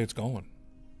just the way it's going.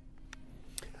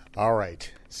 All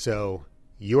right. So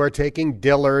you are taking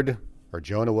Dillard or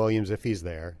Jonah Williams if he's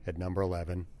there at number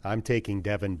 11. I'm taking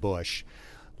Devin Bush.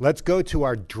 Let's go to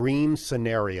our dream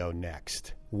scenario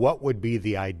next. What would be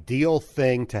the ideal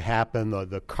thing to happen,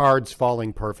 the cards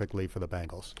falling perfectly for the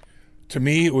Bengals? To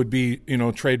me, it would be,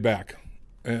 trade back.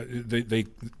 They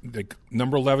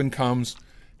number 11 comes,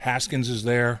 Haskins is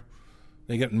there.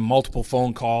 They get multiple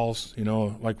phone calls,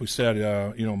 like we said,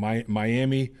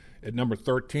 Miami at number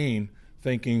 13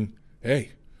 thinking,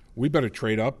 hey, we better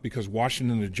trade up because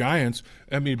Washington and the Giants.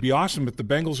 I mean, it'd be awesome if the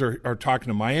Bengals are talking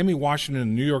to Miami, Washington,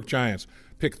 and New York Giants.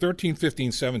 Pick 13,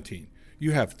 15, 17.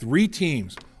 You have 3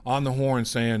 teams on the horn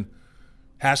saying,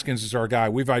 Haskins is our guy.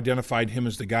 We've identified him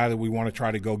as the guy that we want to try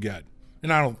to go get.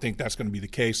 And I don't think that's going to be the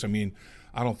case. I mean,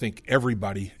 I don't think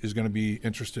everybody is going to be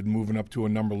interested in moving up to a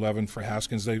number 11 for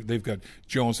Haskins. They've got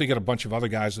Jones. They got a bunch of other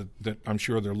guys that I'm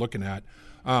sure they're looking at.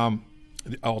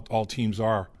 All teams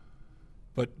are.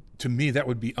 But to me, that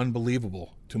would be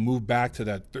unbelievable to move back to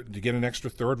that, to get an extra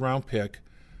 3rd-round pick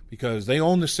because they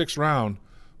own the 6th round,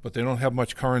 but they don't have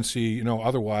much currency,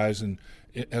 otherwise. And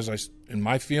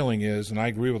my feeling is, and I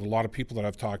agree with a lot of people that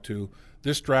I've talked to,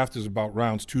 this draft is about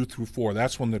rounds 2 through 4.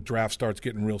 That's when the draft starts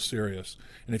getting real serious.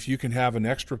 And if you can have an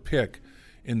extra pick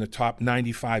in the top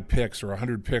 95 picks or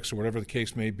 100 picks or whatever the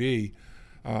case may be,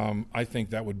 I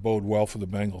think that would bode well for the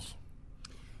Bengals.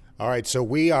 All right, so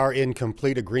we are in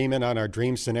complete agreement on our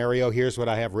dream scenario. Here's what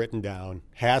I have written down.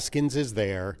 Haskins is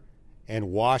there, and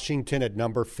Washington at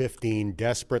number 15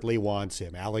 desperately wants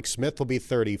him. Alex Smith will be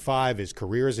 35. His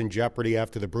career is in jeopardy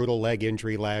after the brutal leg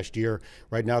injury last year.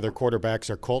 Right now their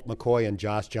quarterbacks are Colt McCoy and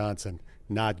Josh Johnson.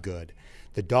 Not good.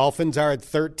 The Dolphins are at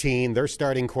 13. Their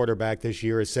starting quarterback this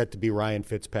year is set to be Ryan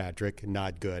Fitzpatrick.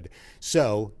 Not good.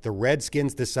 So the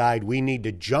Redskins decide we need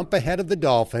to jump ahead of the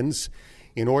Dolphins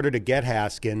in order to get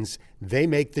Haskins. They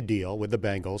make the deal with the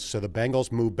Bengals. So the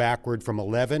Bengals move backward from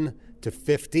 11 to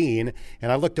 15.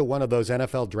 And I looked at one of those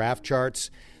NFL draft charts.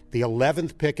 The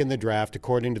 11th pick in the draft,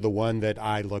 according to the one that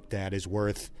I looked at, is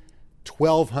worth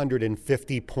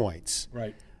 1,250 points.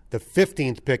 Right. The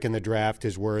 15th pick in the draft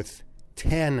is worth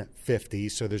 1,050.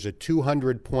 So there's a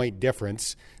 200-point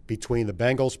difference between the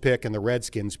Bengals pick and the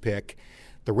Redskins pick.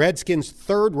 The Redskins'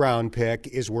 third-round pick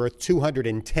is worth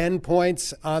 210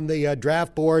 points on the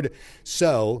draft board.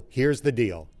 So here's the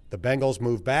deal. The Bengals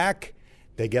move back.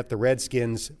 They get the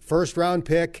Redskins' first-round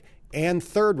pick and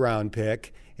third-round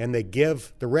pick, and they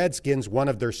give the Redskins one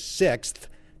of their sixth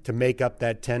to make up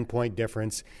that 10-point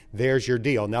difference. There's your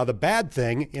deal. Now, the bad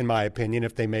thing, in my opinion,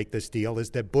 if they make this deal, is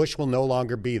that Bush will no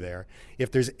longer be there. If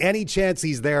there's any chance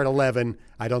he's there at 11,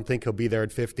 I don't think he'll be there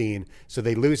at 15. So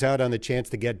they lose out on the chance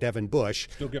to get Devin Bush.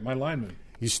 Still get my lineman.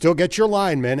 You still get your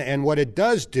linemen, and what it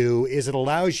does do is it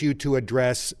allows you to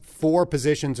address 4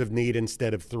 positions of need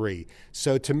instead of 3.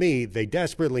 So to me, they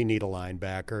desperately need a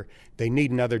linebacker. They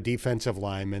need another defensive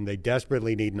lineman. They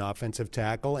desperately need an offensive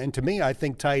tackle. And to me, I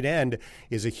think tight end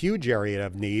is a huge area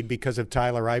of need because of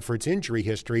Tyler Eifert's injury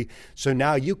history. So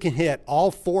now you can hit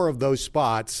all 4 of those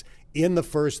spots in the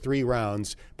first 3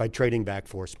 rounds by trading back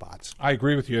 4 spots. I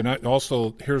agree with you. And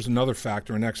also, here's another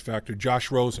factor, an X factor,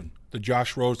 Josh Rosen. The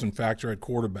Josh Rosen factor at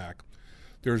quarterback.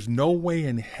 There's no way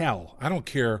in hell, I don't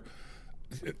care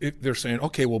if they're saying,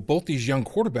 okay, well, both these young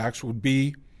quarterbacks would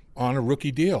be on a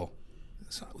rookie deal.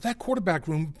 So that quarterback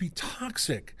room would be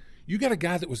toxic. You got a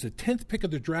guy that was the 10th pick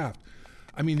of the draft.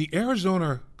 I mean, the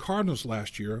Arizona Cardinals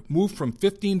last year moved from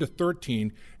 15 to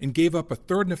 13 and gave up a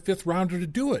 3rd and a 5th rounder to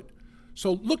do it.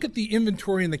 So look at the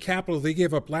inventory and the capital they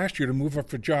gave up last year to move up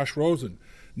for Josh Rosen.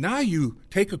 Now you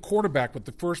take a quarterback with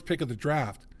the first pick of the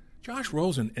draft. Josh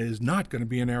Rosen is not going to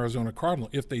be an Arizona Cardinal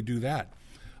if they do that.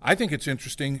 I think it's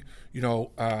interesting,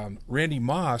 Randy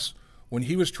Moss, when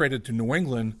he was traded to New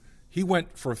England, he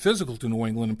went for a physical to New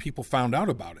England and people found out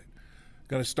about it.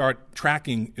 Got to start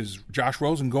tracking, is Josh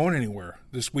Rosen going anywhere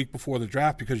this week before the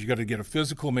draft, because you got to get a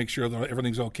physical, make sure that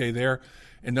everything's okay there,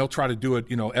 and they'll try to do it,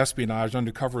 espionage,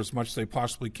 undercover as much as they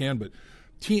possibly can. But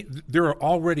there are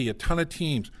already a ton of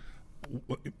teams.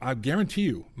 I guarantee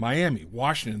you, Miami,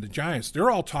 Washington, the Giants, they're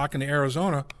all talking to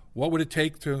Arizona. What would it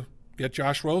take to get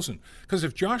Josh Rosen? Because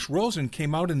if Josh Rosen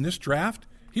came out in this draft,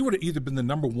 he would have either been the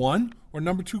number 1 or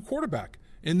number 2 quarterback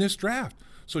in this draft.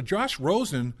 So Josh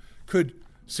Rosen could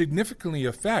significantly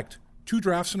affect 2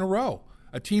 drafts in a row.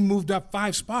 A team moved up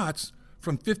 5 spots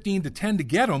from 15 to 10 to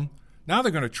get him. Now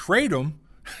they're going to trade him,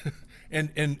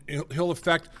 and he'll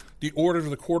affect the order of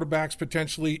the quarterbacks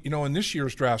potentially, in this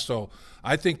year's draft. So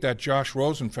I think that Josh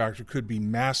Rosen factor could be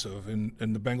massive, and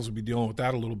the Bengals will be dealing with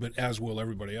that a little bit, as will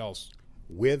everybody else.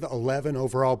 With 11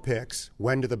 overall picks,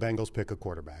 when do the Bengals pick a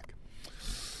quarterback?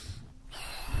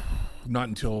 Not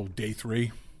until day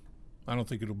 3. I don't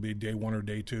think it'll be day 1 or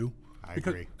day 2. I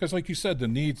agree. Because like you said,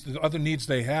 the other needs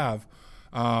they have,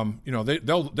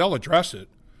 they'll address it.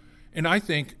 And I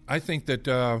think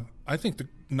that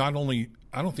not only,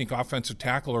 I don't think offensive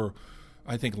tackle or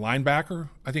I think linebacker,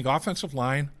 I think offensive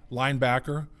line,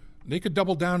 linebacker, they could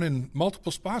double down in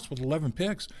multiple spots with 11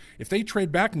 picks. If they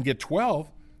trade back and get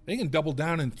 12, they can double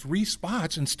down in 3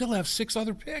 spots and still have 6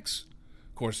 other picks.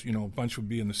 Of course, a bunch would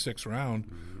be in the 6th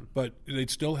round, but they'd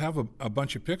still have a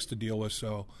bunch of picks to deal with.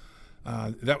 So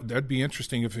that'd be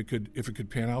interesting if it could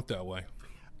pan out that way.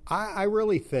 I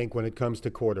really think when it comes to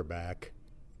quarterback,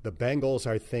 the Bengals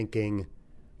are thinking,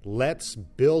 let's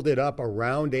build it up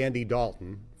around Andy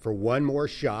Dalton for one more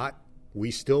shot.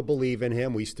 We still believe in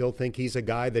him. We still think he's a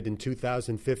guy that in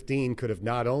 2015 could have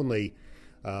not only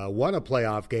won a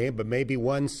playoff game, but maybe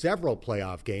won several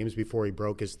playoff games before he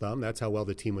broke his thumb. That's how well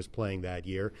the team was playing that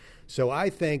year. So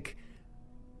I think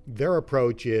their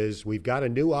approach is, we've got a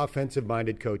new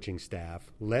offensive-minded coaching staff.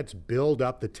 Let's build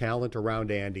up the talent around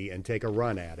Andy and take a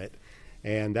run at it.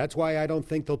 And that's why I don't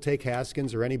think they'll take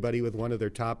Haskins or anybody with one of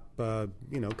their top,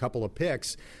 couple of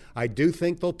picks. I do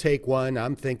think they'll take one.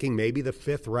 I'm thinking maybe the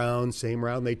 5th round, same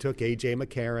round they took A.J.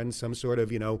 McCarron, some sort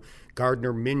of,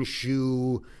 Gardner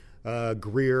Minshew,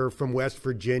 Greer from West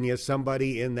Virginia,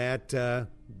 somebody in that,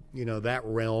 that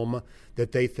realm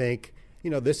that they think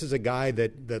this is a guy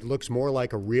that looks more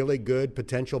like a really good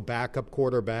potential backup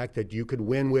quarterback that you could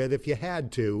win with if you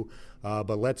had to.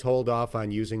 But let's hold off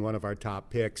on using one of our top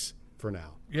picks for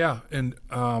now. Yeah, and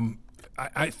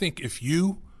I think if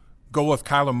you go with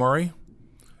Kyler Murray,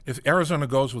 if Arizona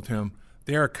goes with him,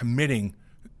 they are committing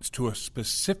to a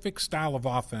specific style of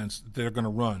offense that they're going to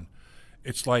run.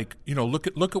 It's like, look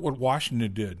at what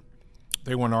Washington did.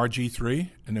 They went RG3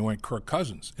 and they went Kirk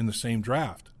Cousins in the same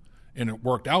draft. And it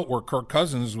worked out where Kirk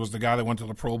Cousins was the guy that went to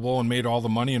the Pro Bowl and made all the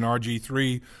money, and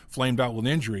RG3 flamed out with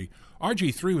injury.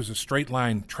 RG3 was a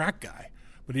straight-line track guy,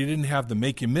 but he didn't have the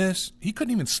make-you-miss. He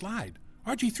couldn't even slide.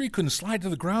 RG3 couldn't slide to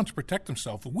the ground to protect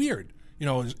himself. Weird.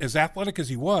 As athletic as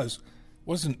he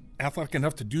wasn't athletic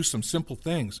enough to do some simple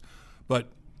things. But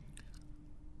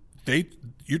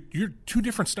you're two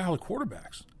different style of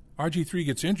quarterbacks. RG3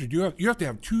 gets injured. You have to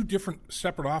have two different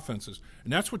separate offenses,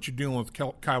 and that's what you're dealing with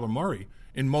Kyler Murray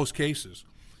in most cases.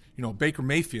 Baker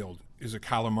Mayfield is a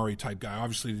Kyler Murray type guy.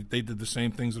 Obviously, they did the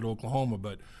same things at Oklahoma,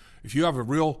 but if you have a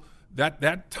real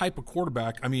that type of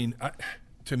quarterback,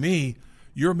 to me,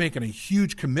 you're making a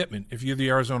huge commitment if you're the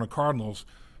Arizona Cardinals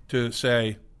to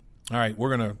say, all right,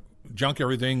 we're going to junk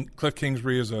everything. Cliff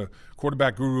Kingsbury is a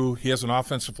quarterback guru. He has an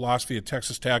offensive philosophy at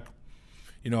Texas Tech.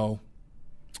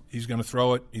 He's going to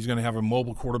throw it. He's going to have a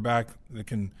mobile quarterback that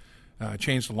can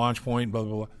change the launch point, blah,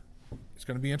 blah, blah. It's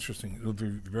going to be interesting. It'll be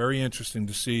very interesting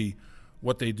to see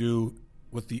what they do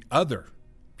with the other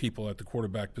people at the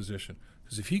quarterback position.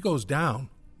 Because if he goes down,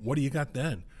 what do you got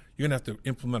then? You're going to have to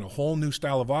implement a whole new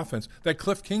style of offense that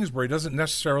Cliff Kingsbury doesn't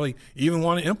necessarily even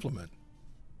want to implement.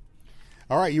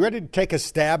 All right, you ready to take a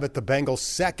stab at the Bengals'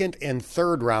 second and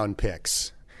third round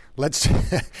picks? Let's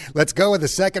go with the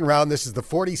second round. This is the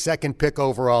 42nd pick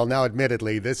overall. Now,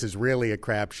 admittedly, this is really a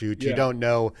crapshoot. You don't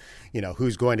know,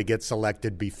 who's going to get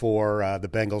selected before the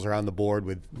Bengals are on the board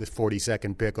with the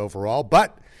 42nd pick overall.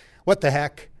 But what the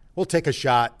heck? We'll take a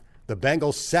shot. The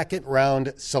Bengals' second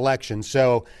round selection.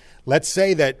 So let's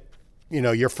say that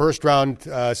your first round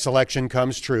selection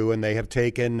comes true and they have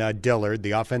taken Dillard,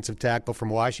 the offensive tackle from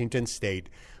Washington State.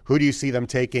 Who do you see them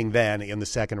taking then in the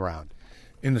second round?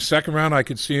 In the second round, I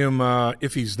could see him,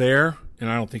 if he's there, and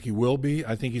I don't think he will be,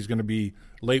 I think he's going to be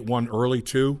late 1, early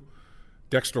 2.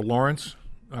 Dexter Lawrence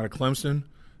out of Clemson,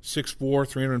 6'4",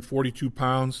 342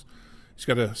 pounds. He's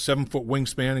got a 7-foot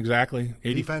wingspan, exactly.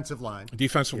 Defensive line.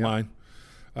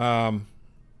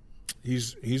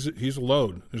 He's a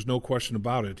load. There's no question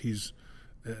about it. He's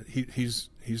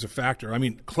a factor.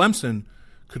 Clemson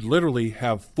could literally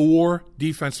have 4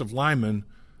 defensive linemen,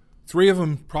 3 of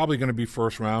them probably going to be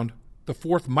first round. The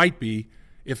 4th might be.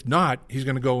 If not, he's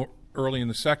going to go early in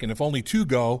the second. If only 2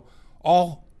 go,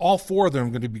 all 4 of them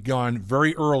are going to be gone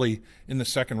very early in the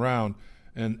second round.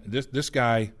 And this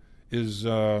guy is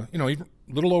a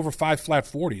little over 5 flat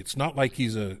 40. It's not like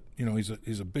he's a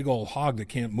big old hog that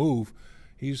can't move.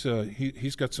 He's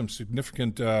got some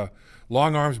significant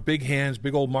long arms, big hands,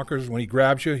 big old muckers. When he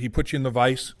grabs you, he puts you in the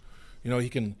vise. He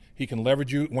can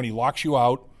leverage you when he locks you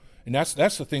out. And that's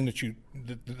the thing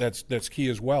that's key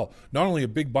as well. Not only a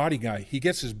big body guy, he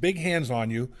gets his big hands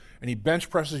on you and he bench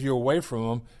presses you away from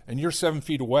him, and you're 7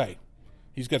 feet away.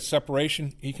 He's got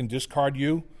separation. He can discard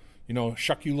you,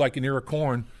 shuck you like an ear of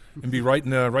corn, and be right in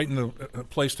the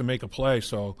place to make a play.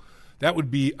 So that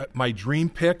would be my dream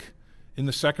pick in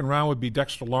the second round would be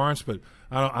Dexter Lawrence, but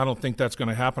I don't think that's going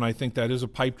to happen. I think that is a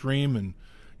pipe dream, and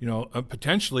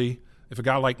potentially if a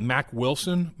guy like Mack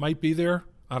Wilson might be there,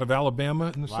 out of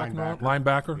Alabama in the second round,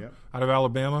 linebacker out of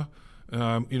Alabama.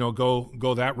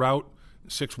 Go that route.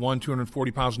 6'1",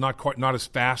 240 pounds, not as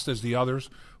fast as the others.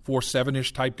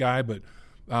 4'7" type guy, but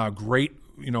great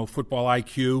football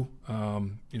IQ.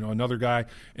 Another guy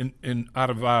in out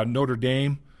of Notre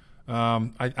Dame.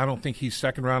 I don't think he's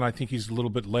second round. I think he's a little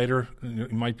bit later. He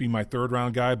might be my third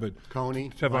round guy, but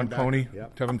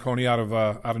Tevin Coney out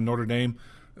of Notre Dame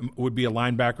would be a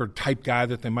linebacker type guy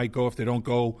that they might go if they don't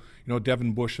go,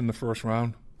 Devin Bush in the first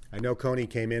round. I know Coney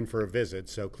came in for a visit,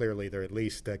 so clearly they're at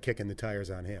least kicking the tires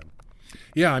on him.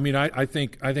 Yeah, I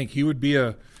think he would be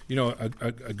a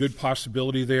good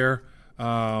possibility there.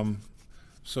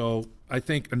 So I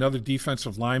think another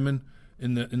defensive lineman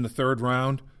in the third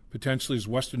round potentially is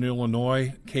Western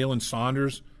Illinois, Kalen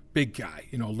Saunders, big guy,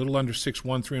 a little under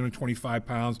 6'1", 325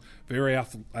 pounds, very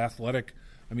athletic.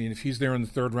 If he's there in the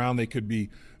third round, they could be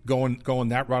going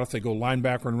that route. If they go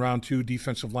linebacker in round 2,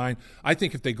 defensive line. I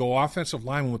think if they go offensive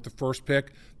lineman with the first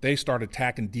pick, they start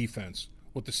attacking defense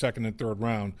with the second and third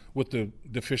round with the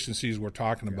deficiencies we're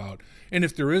talking about. And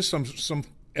if there is some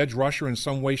edge rusher in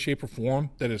some way, shape, or form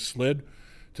that has slid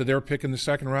to their pick in the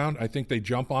second round, I think they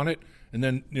jump on it. And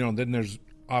then, then there's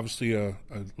obviously a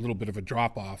little bit of a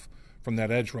drop-off from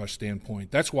that edge rush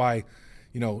standpoint. That's why,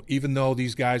 even though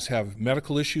these guys have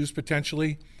medical issues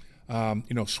potentially,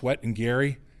 Sweat and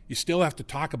Gary, you still have to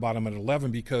talk about them at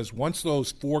 11 because once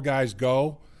those 4 guys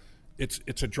go, it's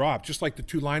a drop. Just like the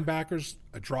 2 linebackers,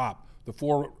 a drop. The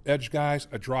 4 edge guys,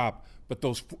 a drop. But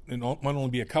those might only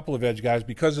be a couple of edge guys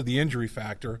because of the injury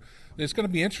factor. It's going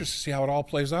to be interesting to see how it all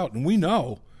plays out. And we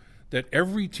know that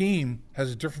every team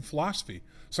has a different philosophy.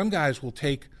 Some guys will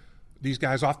take these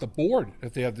guys off the board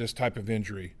if they have this type of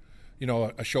injury,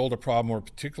 a shoulder problem or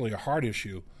particularly a heart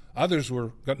issue. Others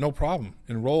got no problem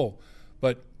and roll.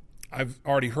 But I've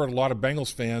already heard a lot of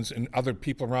Bengals fans and other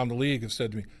people around the league have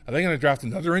said to me, are they going to draft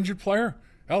another injured player?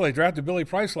 Hell, they drafted Billy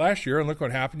Price last year, and look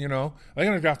what happened, Are they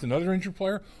going to draft another injured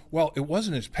player? Well, it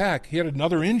wasn't his pec. He had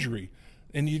another injury.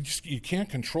 And you can't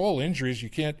control injuries. You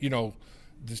can't,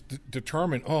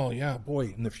 determine,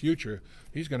 in the future,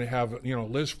 he's going to have,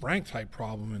 Liz Frank type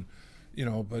problem.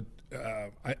 And, but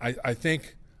I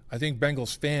think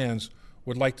Bengals fans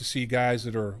would like to see guys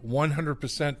that are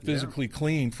 100% physically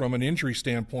clean from an injury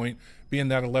standpoint being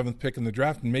that 11th pick in the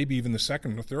draft and maybe even the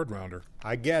 2nd or 3rd rounder.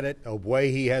 I get it.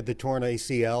 Away he had the torn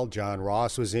ACL. John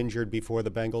Ross was injured before the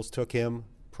Bengals took him.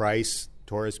 Price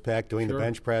tore his pec doing the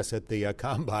bench press at the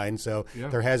combine. So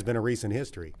there has been a recent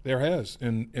history. There has.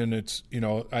 And it's,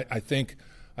 I think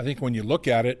when you look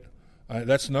at it,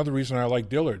 that's another reason I like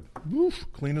Dillard. Woof,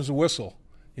 clean as a whistle.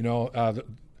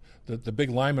 The big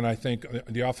linemen, I think,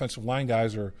 the offensive line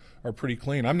guys are pretty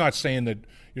clean. I'm not saying that,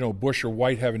 Bush or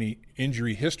White have any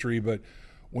injury history, but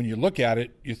when you look at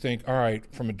it, you think, all right,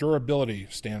 from a durability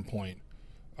standpoint,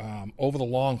 over the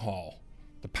long haul,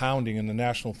 the pounding in the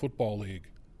National Football League,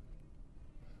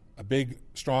 a big,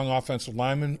 strong offensive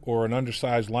lineman or an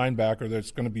undersized linebacker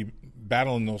that's going to be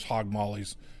battling those hog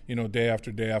mollies, day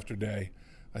after day after day.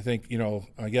 I think,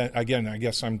 again, I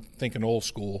guess I'm thinking old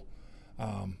school.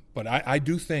 But I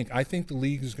think the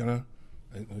league is going to,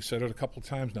 we said it a couple of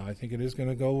times now, I think it is going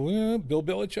to go, Bill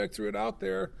Belichick threw it out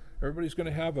there. Everybody's going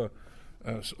to have a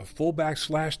fullback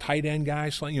 / tight end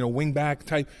guy, wing back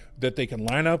type that they can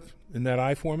line up in that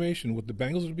I formation. With the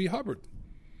Bengals, it would be Hubbard.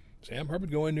 Sam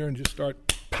Hubbard go in there and just start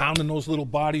pounding those little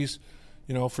bodies,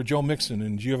 for Joe Mixon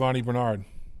and Giovanni Bernard.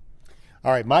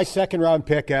 All right, my 2nd-round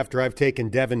pick after I've taken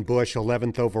Devin Bush,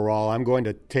 11th overall, I'm going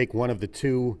to take one of the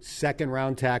 2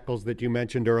 second-round tackles that you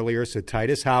mentioned earlier. So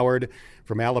Titus Howard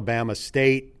from Alabama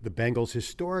State. The Bengals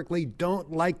historically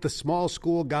don't like the small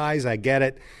school guys. I get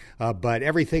it. But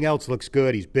everything else looks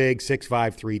good. He's big,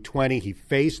 6'5", 320. He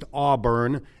faced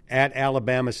Auburn at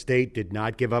Alabama State, did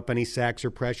not give up any sacks or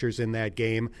pressures in that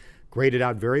game. Graded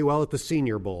out very well at the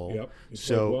Senior Bowl.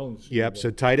 Yep. So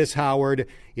Titus Howard,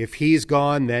 if he's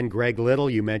gone, then Greg Little,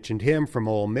 you mentioned him from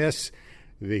Ole Miss.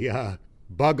 The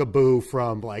bugaboo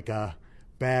from like a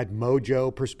bad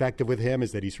mojo perspective with him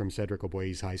is that he's from Cedric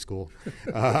Oboye's high school.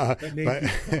 But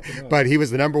he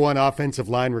was the number 1 offensive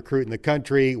line recruit in the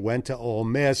country, went to Ole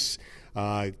Miss.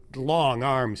 Long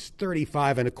arms,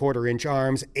 35.25-inch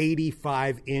arms,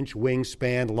 85-inch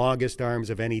wingspan, longest arms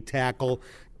of any tackle.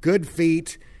 Good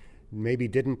feet. Maybe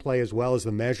didn't play as well as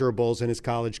the measurables in his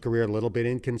college career, a little bit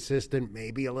inconsistent,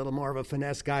 maybe a little more of a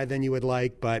finesse guy than you would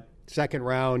like, but 2nd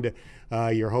round,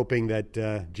 you're hoping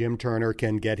that Jim Turner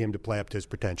can get him to play up to his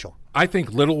potential. I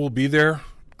think Little will be there.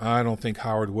 I don't think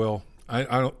Howard will.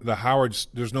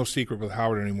 There's no secret with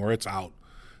Howard anymore. It's out.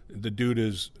 The dude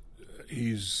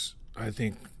he's I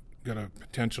think, got a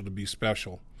potential to be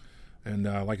special. And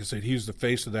like I said, he's the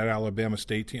face of that Alabama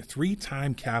State team,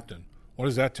 3-time captain. What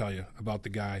does that tell you about the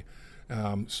guy?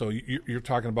 So you're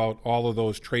talking about all of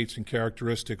those traits and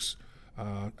characteristics.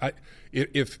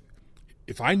 If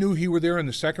I knew he were there in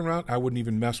the 2nd round, I wouldn't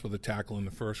even mess with a tackle in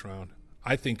the 1st round.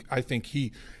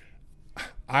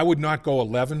 I would not go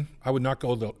 11. I would not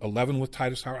go the 11 with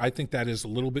Titus Howard. I think that is a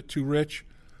little bit too rich.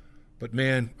 But,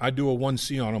 man, I do a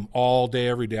 1C on him all day,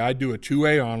 every day. I do a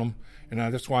 2A on him, and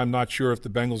that's why I'm not sure if the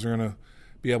Bengals are going to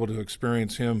be able to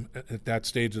experience him at that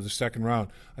stage of the 2nd round.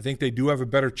 I think they do have a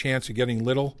better chance of getting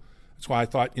Little. That's why I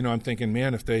thought, I'm thinking,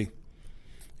 man, if they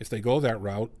go that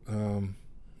route,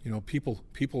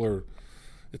 people are,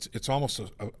 it's almost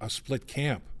a split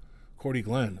camp. Cordy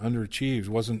Glenn underachieved,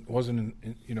 wasn't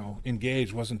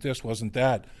engaged, wasn't this, wasn't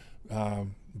that.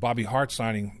 Bobby Hart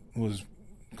signing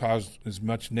caused as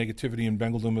much negativity in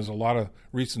Bengaldom as a lot of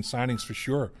recent signings for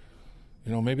sure.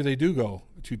 Maybe they do go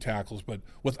 2 tackles, but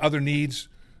with other needs,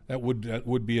 that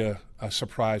would be a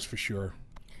surprise for sure.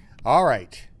 All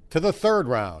right, to the 3rd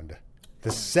round, the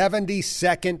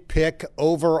 72nd pick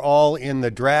overall in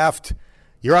the draft.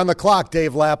 You're on the clock,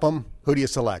 Dave Lapham. Who do you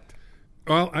select?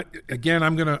 Well,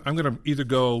 I'm gonna either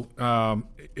go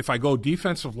if I go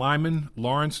defensive lineman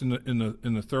Lawrence in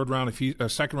the third round, if he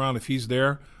second round if he's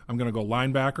there, I'm gonna go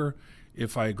linebacker.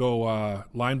 If I go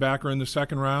linebacker in the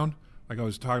second round, like I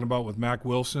was talking about with Mack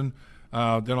Wilson,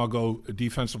 then I'll go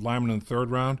defensive lineman in the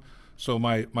third round. So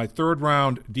my third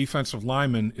round defensive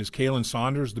lineman is Kalen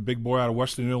Saunders, the big boy out of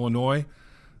Western Illinois,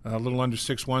 a little under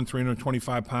 6'1",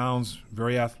 325 pounds,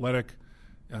 very athletic.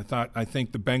 I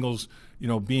think the Bengals,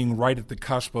 being right at the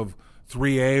cusp of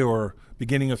 3A or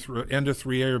end of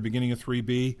 3A or beginning of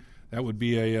 3B, that would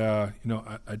be a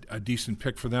decent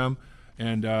pick for them.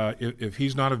 And if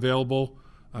he's not available,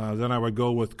 then I would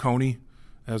go with Coney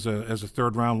as a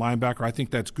third round linebacker. I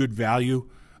think that's good value.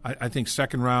 I think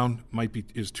second round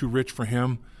is too rich for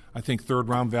him. I think third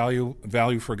round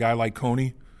value for a guy like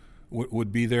Coney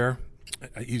would be there.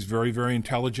 He's very, very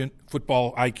intelligent,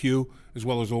 football IQ as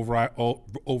well as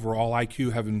overall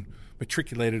IQ, having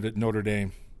matriculated at Notre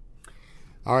Dame.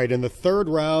 All right, in the third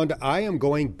round, I am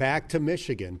going back to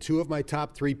Michigan. Two of my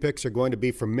top three picks are going to be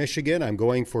from Michigan. I'm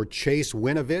going for Chase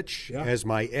Winovich as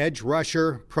my edge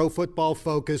rusher. Pro Football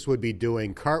Focus would be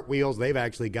doing cartwheels. They've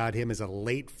actually got him as a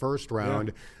late first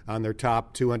round on their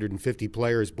top 250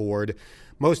 players board.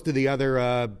 Most of the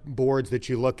other boards that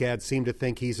you look at seem to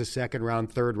think he's a second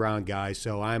round, third round guy.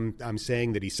 So I'm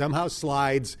saying that he somehow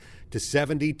slides to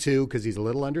 72 because he's a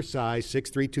little undersized,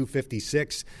 6'3",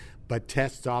 256. But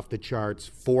tests off the charts,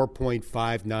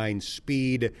 4.59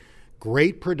 speed.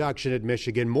 Great production at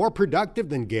Michigan, more productive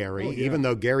than Gary, even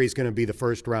though Gary's going to be the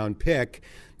first-round pick.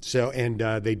 So, and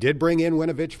they did bring in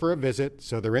Winovich for a visit,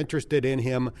 so they're interested in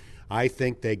him. I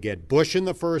think they get Bush in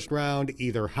the first round,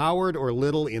 either Howard or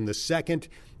Little in the second,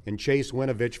 and Chase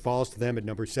Winovich falls to them at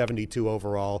number 72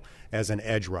 overall as an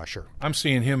edge rusher. I'm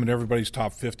seeing him in everybody's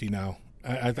top 50 now.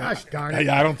 Gosh darn it.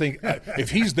 I don't think if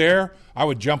he's there, I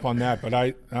would jump on that, but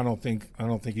I don't think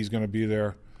he's going to be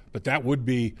there. But that would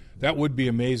be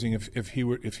amazing if he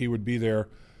would be there.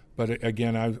 But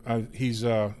again, he's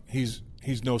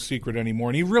no secret anymore,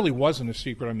 and he really wasn't a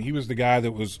secret. I mean, he was the guy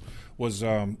that was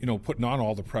putting on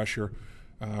all the pressure.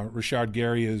 Rashad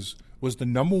Gary was the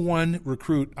number one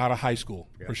recruit out of high school.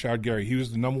 Yeah. Rashad Gary, he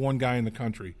was the number one guy in the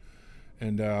country.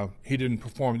 And he didn't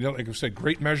perform. Like I said,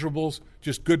 great measurables,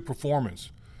 just good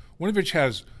performance. Winovich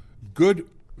has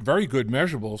very good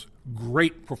measurables,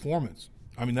 great performance.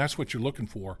 I mean, that's what you're looking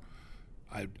for.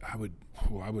 I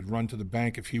would run to the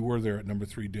bank if he were there at number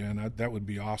 3, Dan. That would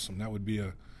be awesome. That would be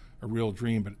a real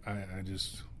dream. But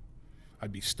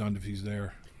I'd be stunned if he's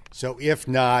there. So if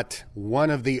not, one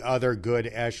of the other good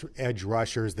edge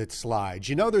rushers that slides.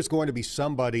 There's going to be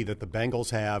somebody that the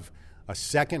Bengals have a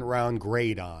second-round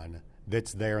grade on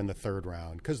that's there in the third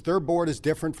round because their board is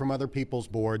different from other people's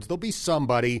boards. There'll be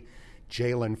somebody,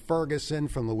 Jalen Ferguson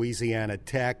from Louisiana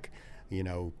Tech,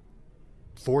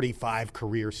 45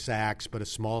 career sacks, but a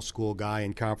small school guy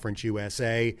in Conference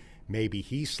USA. Maybe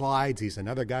he slides. He's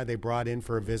another guy they brought in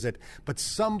for a visit. But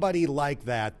somebody like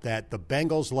that the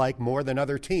Bengals like more than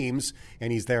other teams,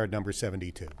 and he's there at number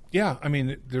 72. Yeah, I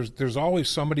mean, there's always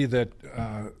somebody that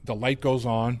the light goes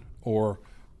on or –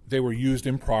 they were used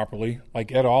improperly,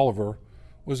 like Ed Oliver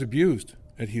was abused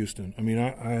at Houston. I mean,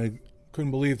 I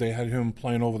couldn't believe they had him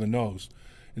playing over the nose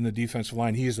in the defensive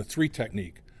line. He is a 3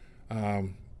 technique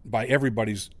by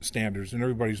everybody's standards and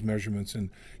everybody's measurements. And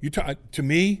to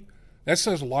me, that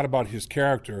says a lot about his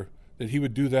character, that he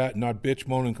would do that and not bitch,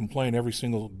 moan, and complain every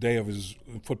single day of his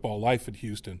football life at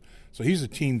Houston. So he's a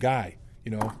team guy,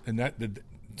 and that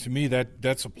to me,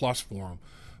 that's a plus for him.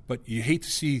 But you hate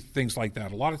to see things like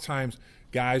that. A lot of times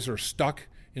guys are stuck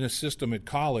in a system at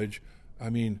college. I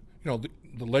mean, the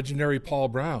legendary Paul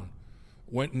Brown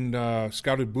went and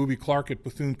scouted Boobie Clark at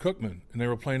Bethune-Cookman, and they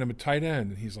were playing him at tight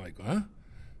end. And he's like, huh?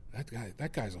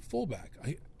 That guy's a fullback.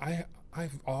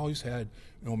 I've always had,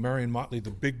 Marion Motley,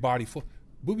 the big body full.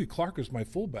 Boobie Clark is my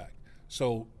fullback.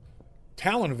 So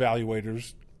talent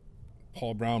evaluators,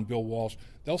 Paul Brown, Bill Walsh,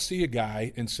 they'll see a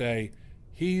guy and say,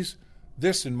 he's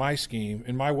this in my scheme,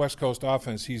 in my West Coast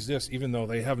offense, he's this. Even though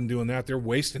they haven't doing that, they're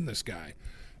wasting this guy.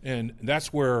 And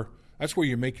that's where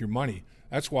you make your money.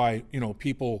 That's why,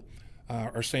 people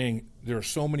are saying there are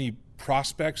so many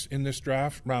prospects in this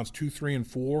draft, rounds 2, 3, and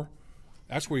 4.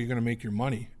 That's where you're going to make your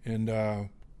money. And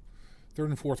third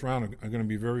and fourth round are going to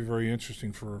be very, very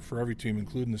interesting for every team,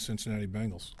 including the Cincinnati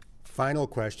Bengals. Final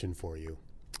question for you.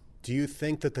 Do you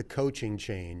think that the coaching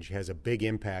change has a big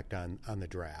impact on the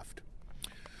draft?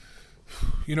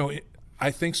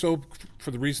 I think so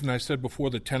for the reason I said before,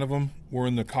 that 10 of them were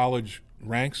in the college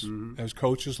ranks as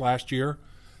coaches last year.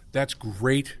 That's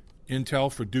great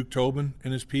intel for Duke Tobin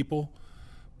and his people.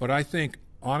 But I think,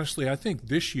 honestly,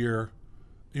 this year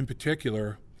in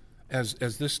particular, as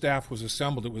this staff was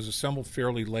assembled, it was assembled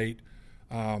fairly late.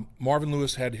 Marvin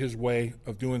Lewis had his way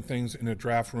of doing things in a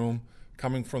draft room,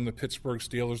 coming from the Pittsburgh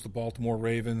Steelers, the Baltimore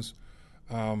Ravens.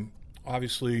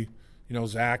 Obviously,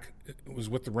 Zach was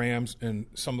with the Rams, and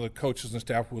some of the coaches and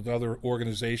staff were with other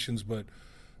organizations, but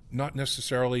not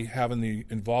necessarily having the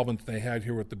involvement they had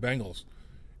here with the Bengals.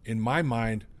 In my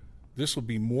mind, this will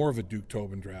be more of a Duke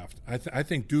Tobin draft. I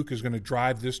think Duke is going to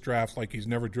drive this draft like he's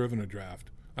never driven a draft.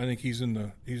 I think he's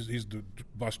the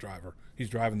bus driver. He's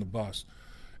driving the bus.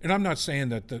 And I'm not saying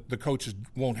that the coaches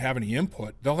won't have any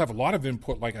input. They'll have a lot of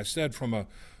input, like I said, from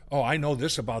I know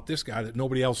this about this guy that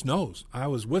nobody else knows. I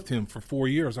was with him for 4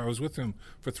 years. I was with him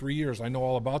for 3 years. I know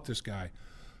all about this guy.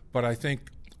 But I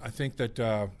think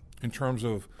that in terms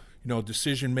of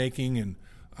decision making, and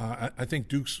I think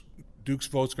Duke's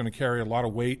vote's going to carry a lot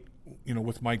of weight,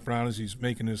 with Mike Brown as he's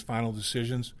making his final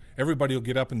decisions. Everybody will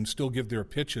get up and still give their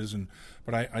pitches,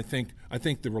 but I think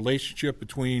the relationship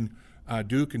between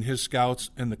Duke and his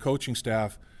scouts and the coaching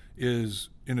staff is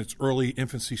in its early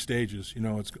infancy stages.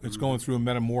 It's going through a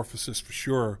metamorphosis for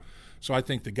sure. So I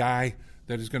think the guy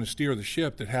that is going to steer the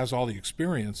ship, that has all the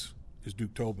experience, is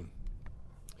Duke Tobin.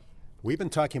 We've been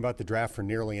talking about the draft for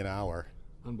nearly an hour.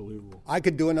 Unbelievable. I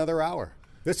could do another hour.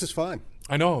 This is fun.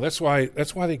 I know. That's why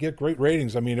they get great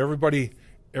ratings. I mean, everybody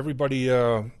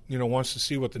wants to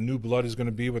see what the new blood is going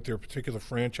to be with their particular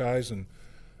franchise, and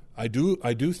I do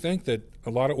think that a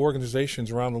lot of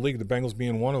organizations around the league, the Bengals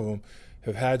being one of them,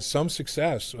 have had some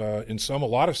success, a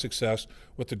lot of success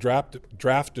with the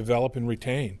draft, develop, and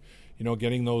retain.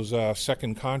 Getting those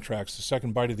second contracts, the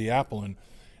second bite of the apple, and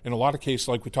in a lot of cases,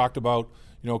 like we talked about,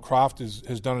 Croft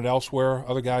has done it elsewhere.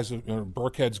 Other guys,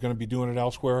 Burkhead's going to be doing it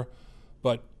elsewhere,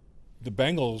 but the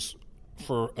Bengals,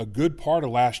 for a good part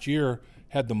of last year,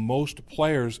 had the most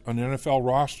players on NFL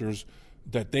rosters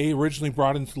that they originally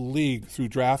brought into the league through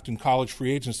draft and college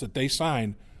free agents that they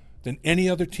signed than any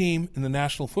other team in the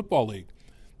National Football League.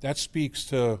 That speaks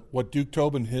to what Duke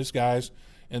Tobin, his guys,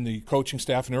 and the coaching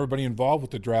staff and everybody involved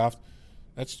with the draft,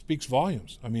 that speaks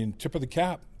volumes. I mean, tip of the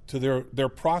cap to their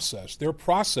process. Their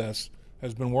process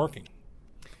has been working.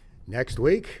 Next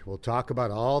week, we'll talk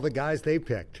about all the guys they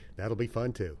picked. That'll be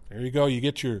fun, too. There you go. You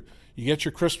get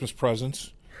your Christmas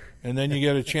presents, and then you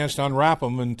get a chance to unwrap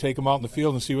them and take them out in the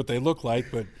field and see what they look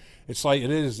like. But it's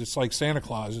like Santa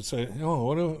Claus. It's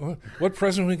what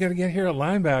present are we going to get here at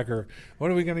linebacker?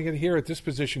 What are we going to get here at this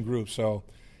position group? So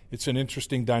it's an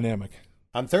interesting dynamic.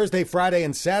 On Thursday, Friday,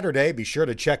 and Saturday, be sure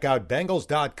to check out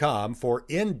Bengals.com for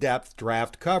in-depth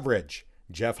draft coverage.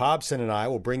 Jeff Hobson and I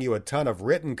will bring you a ton of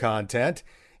written content,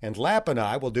 and Lapp and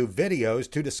I will do videos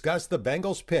to discuss the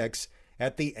Bengals picks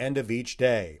at the end of each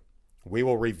day. We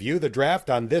will review the draft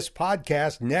on this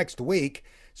podcast next week,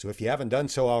 so if you haven't done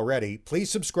so already,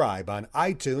 please subscribe on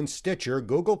iTunes, Stitcher,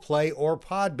 Google Play, or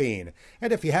Podbean.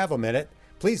 And if you have a minute,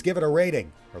 please give it a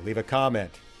rating or leave a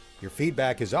comment. Your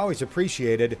feedback is always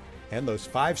appreciated, and those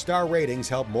 5-star ratings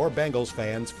help more Bengals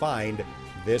fans find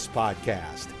this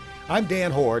podcast. I'm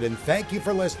Dan Hoard, and thank you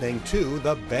for listening to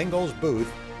the Bengals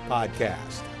Booth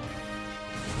Podcast.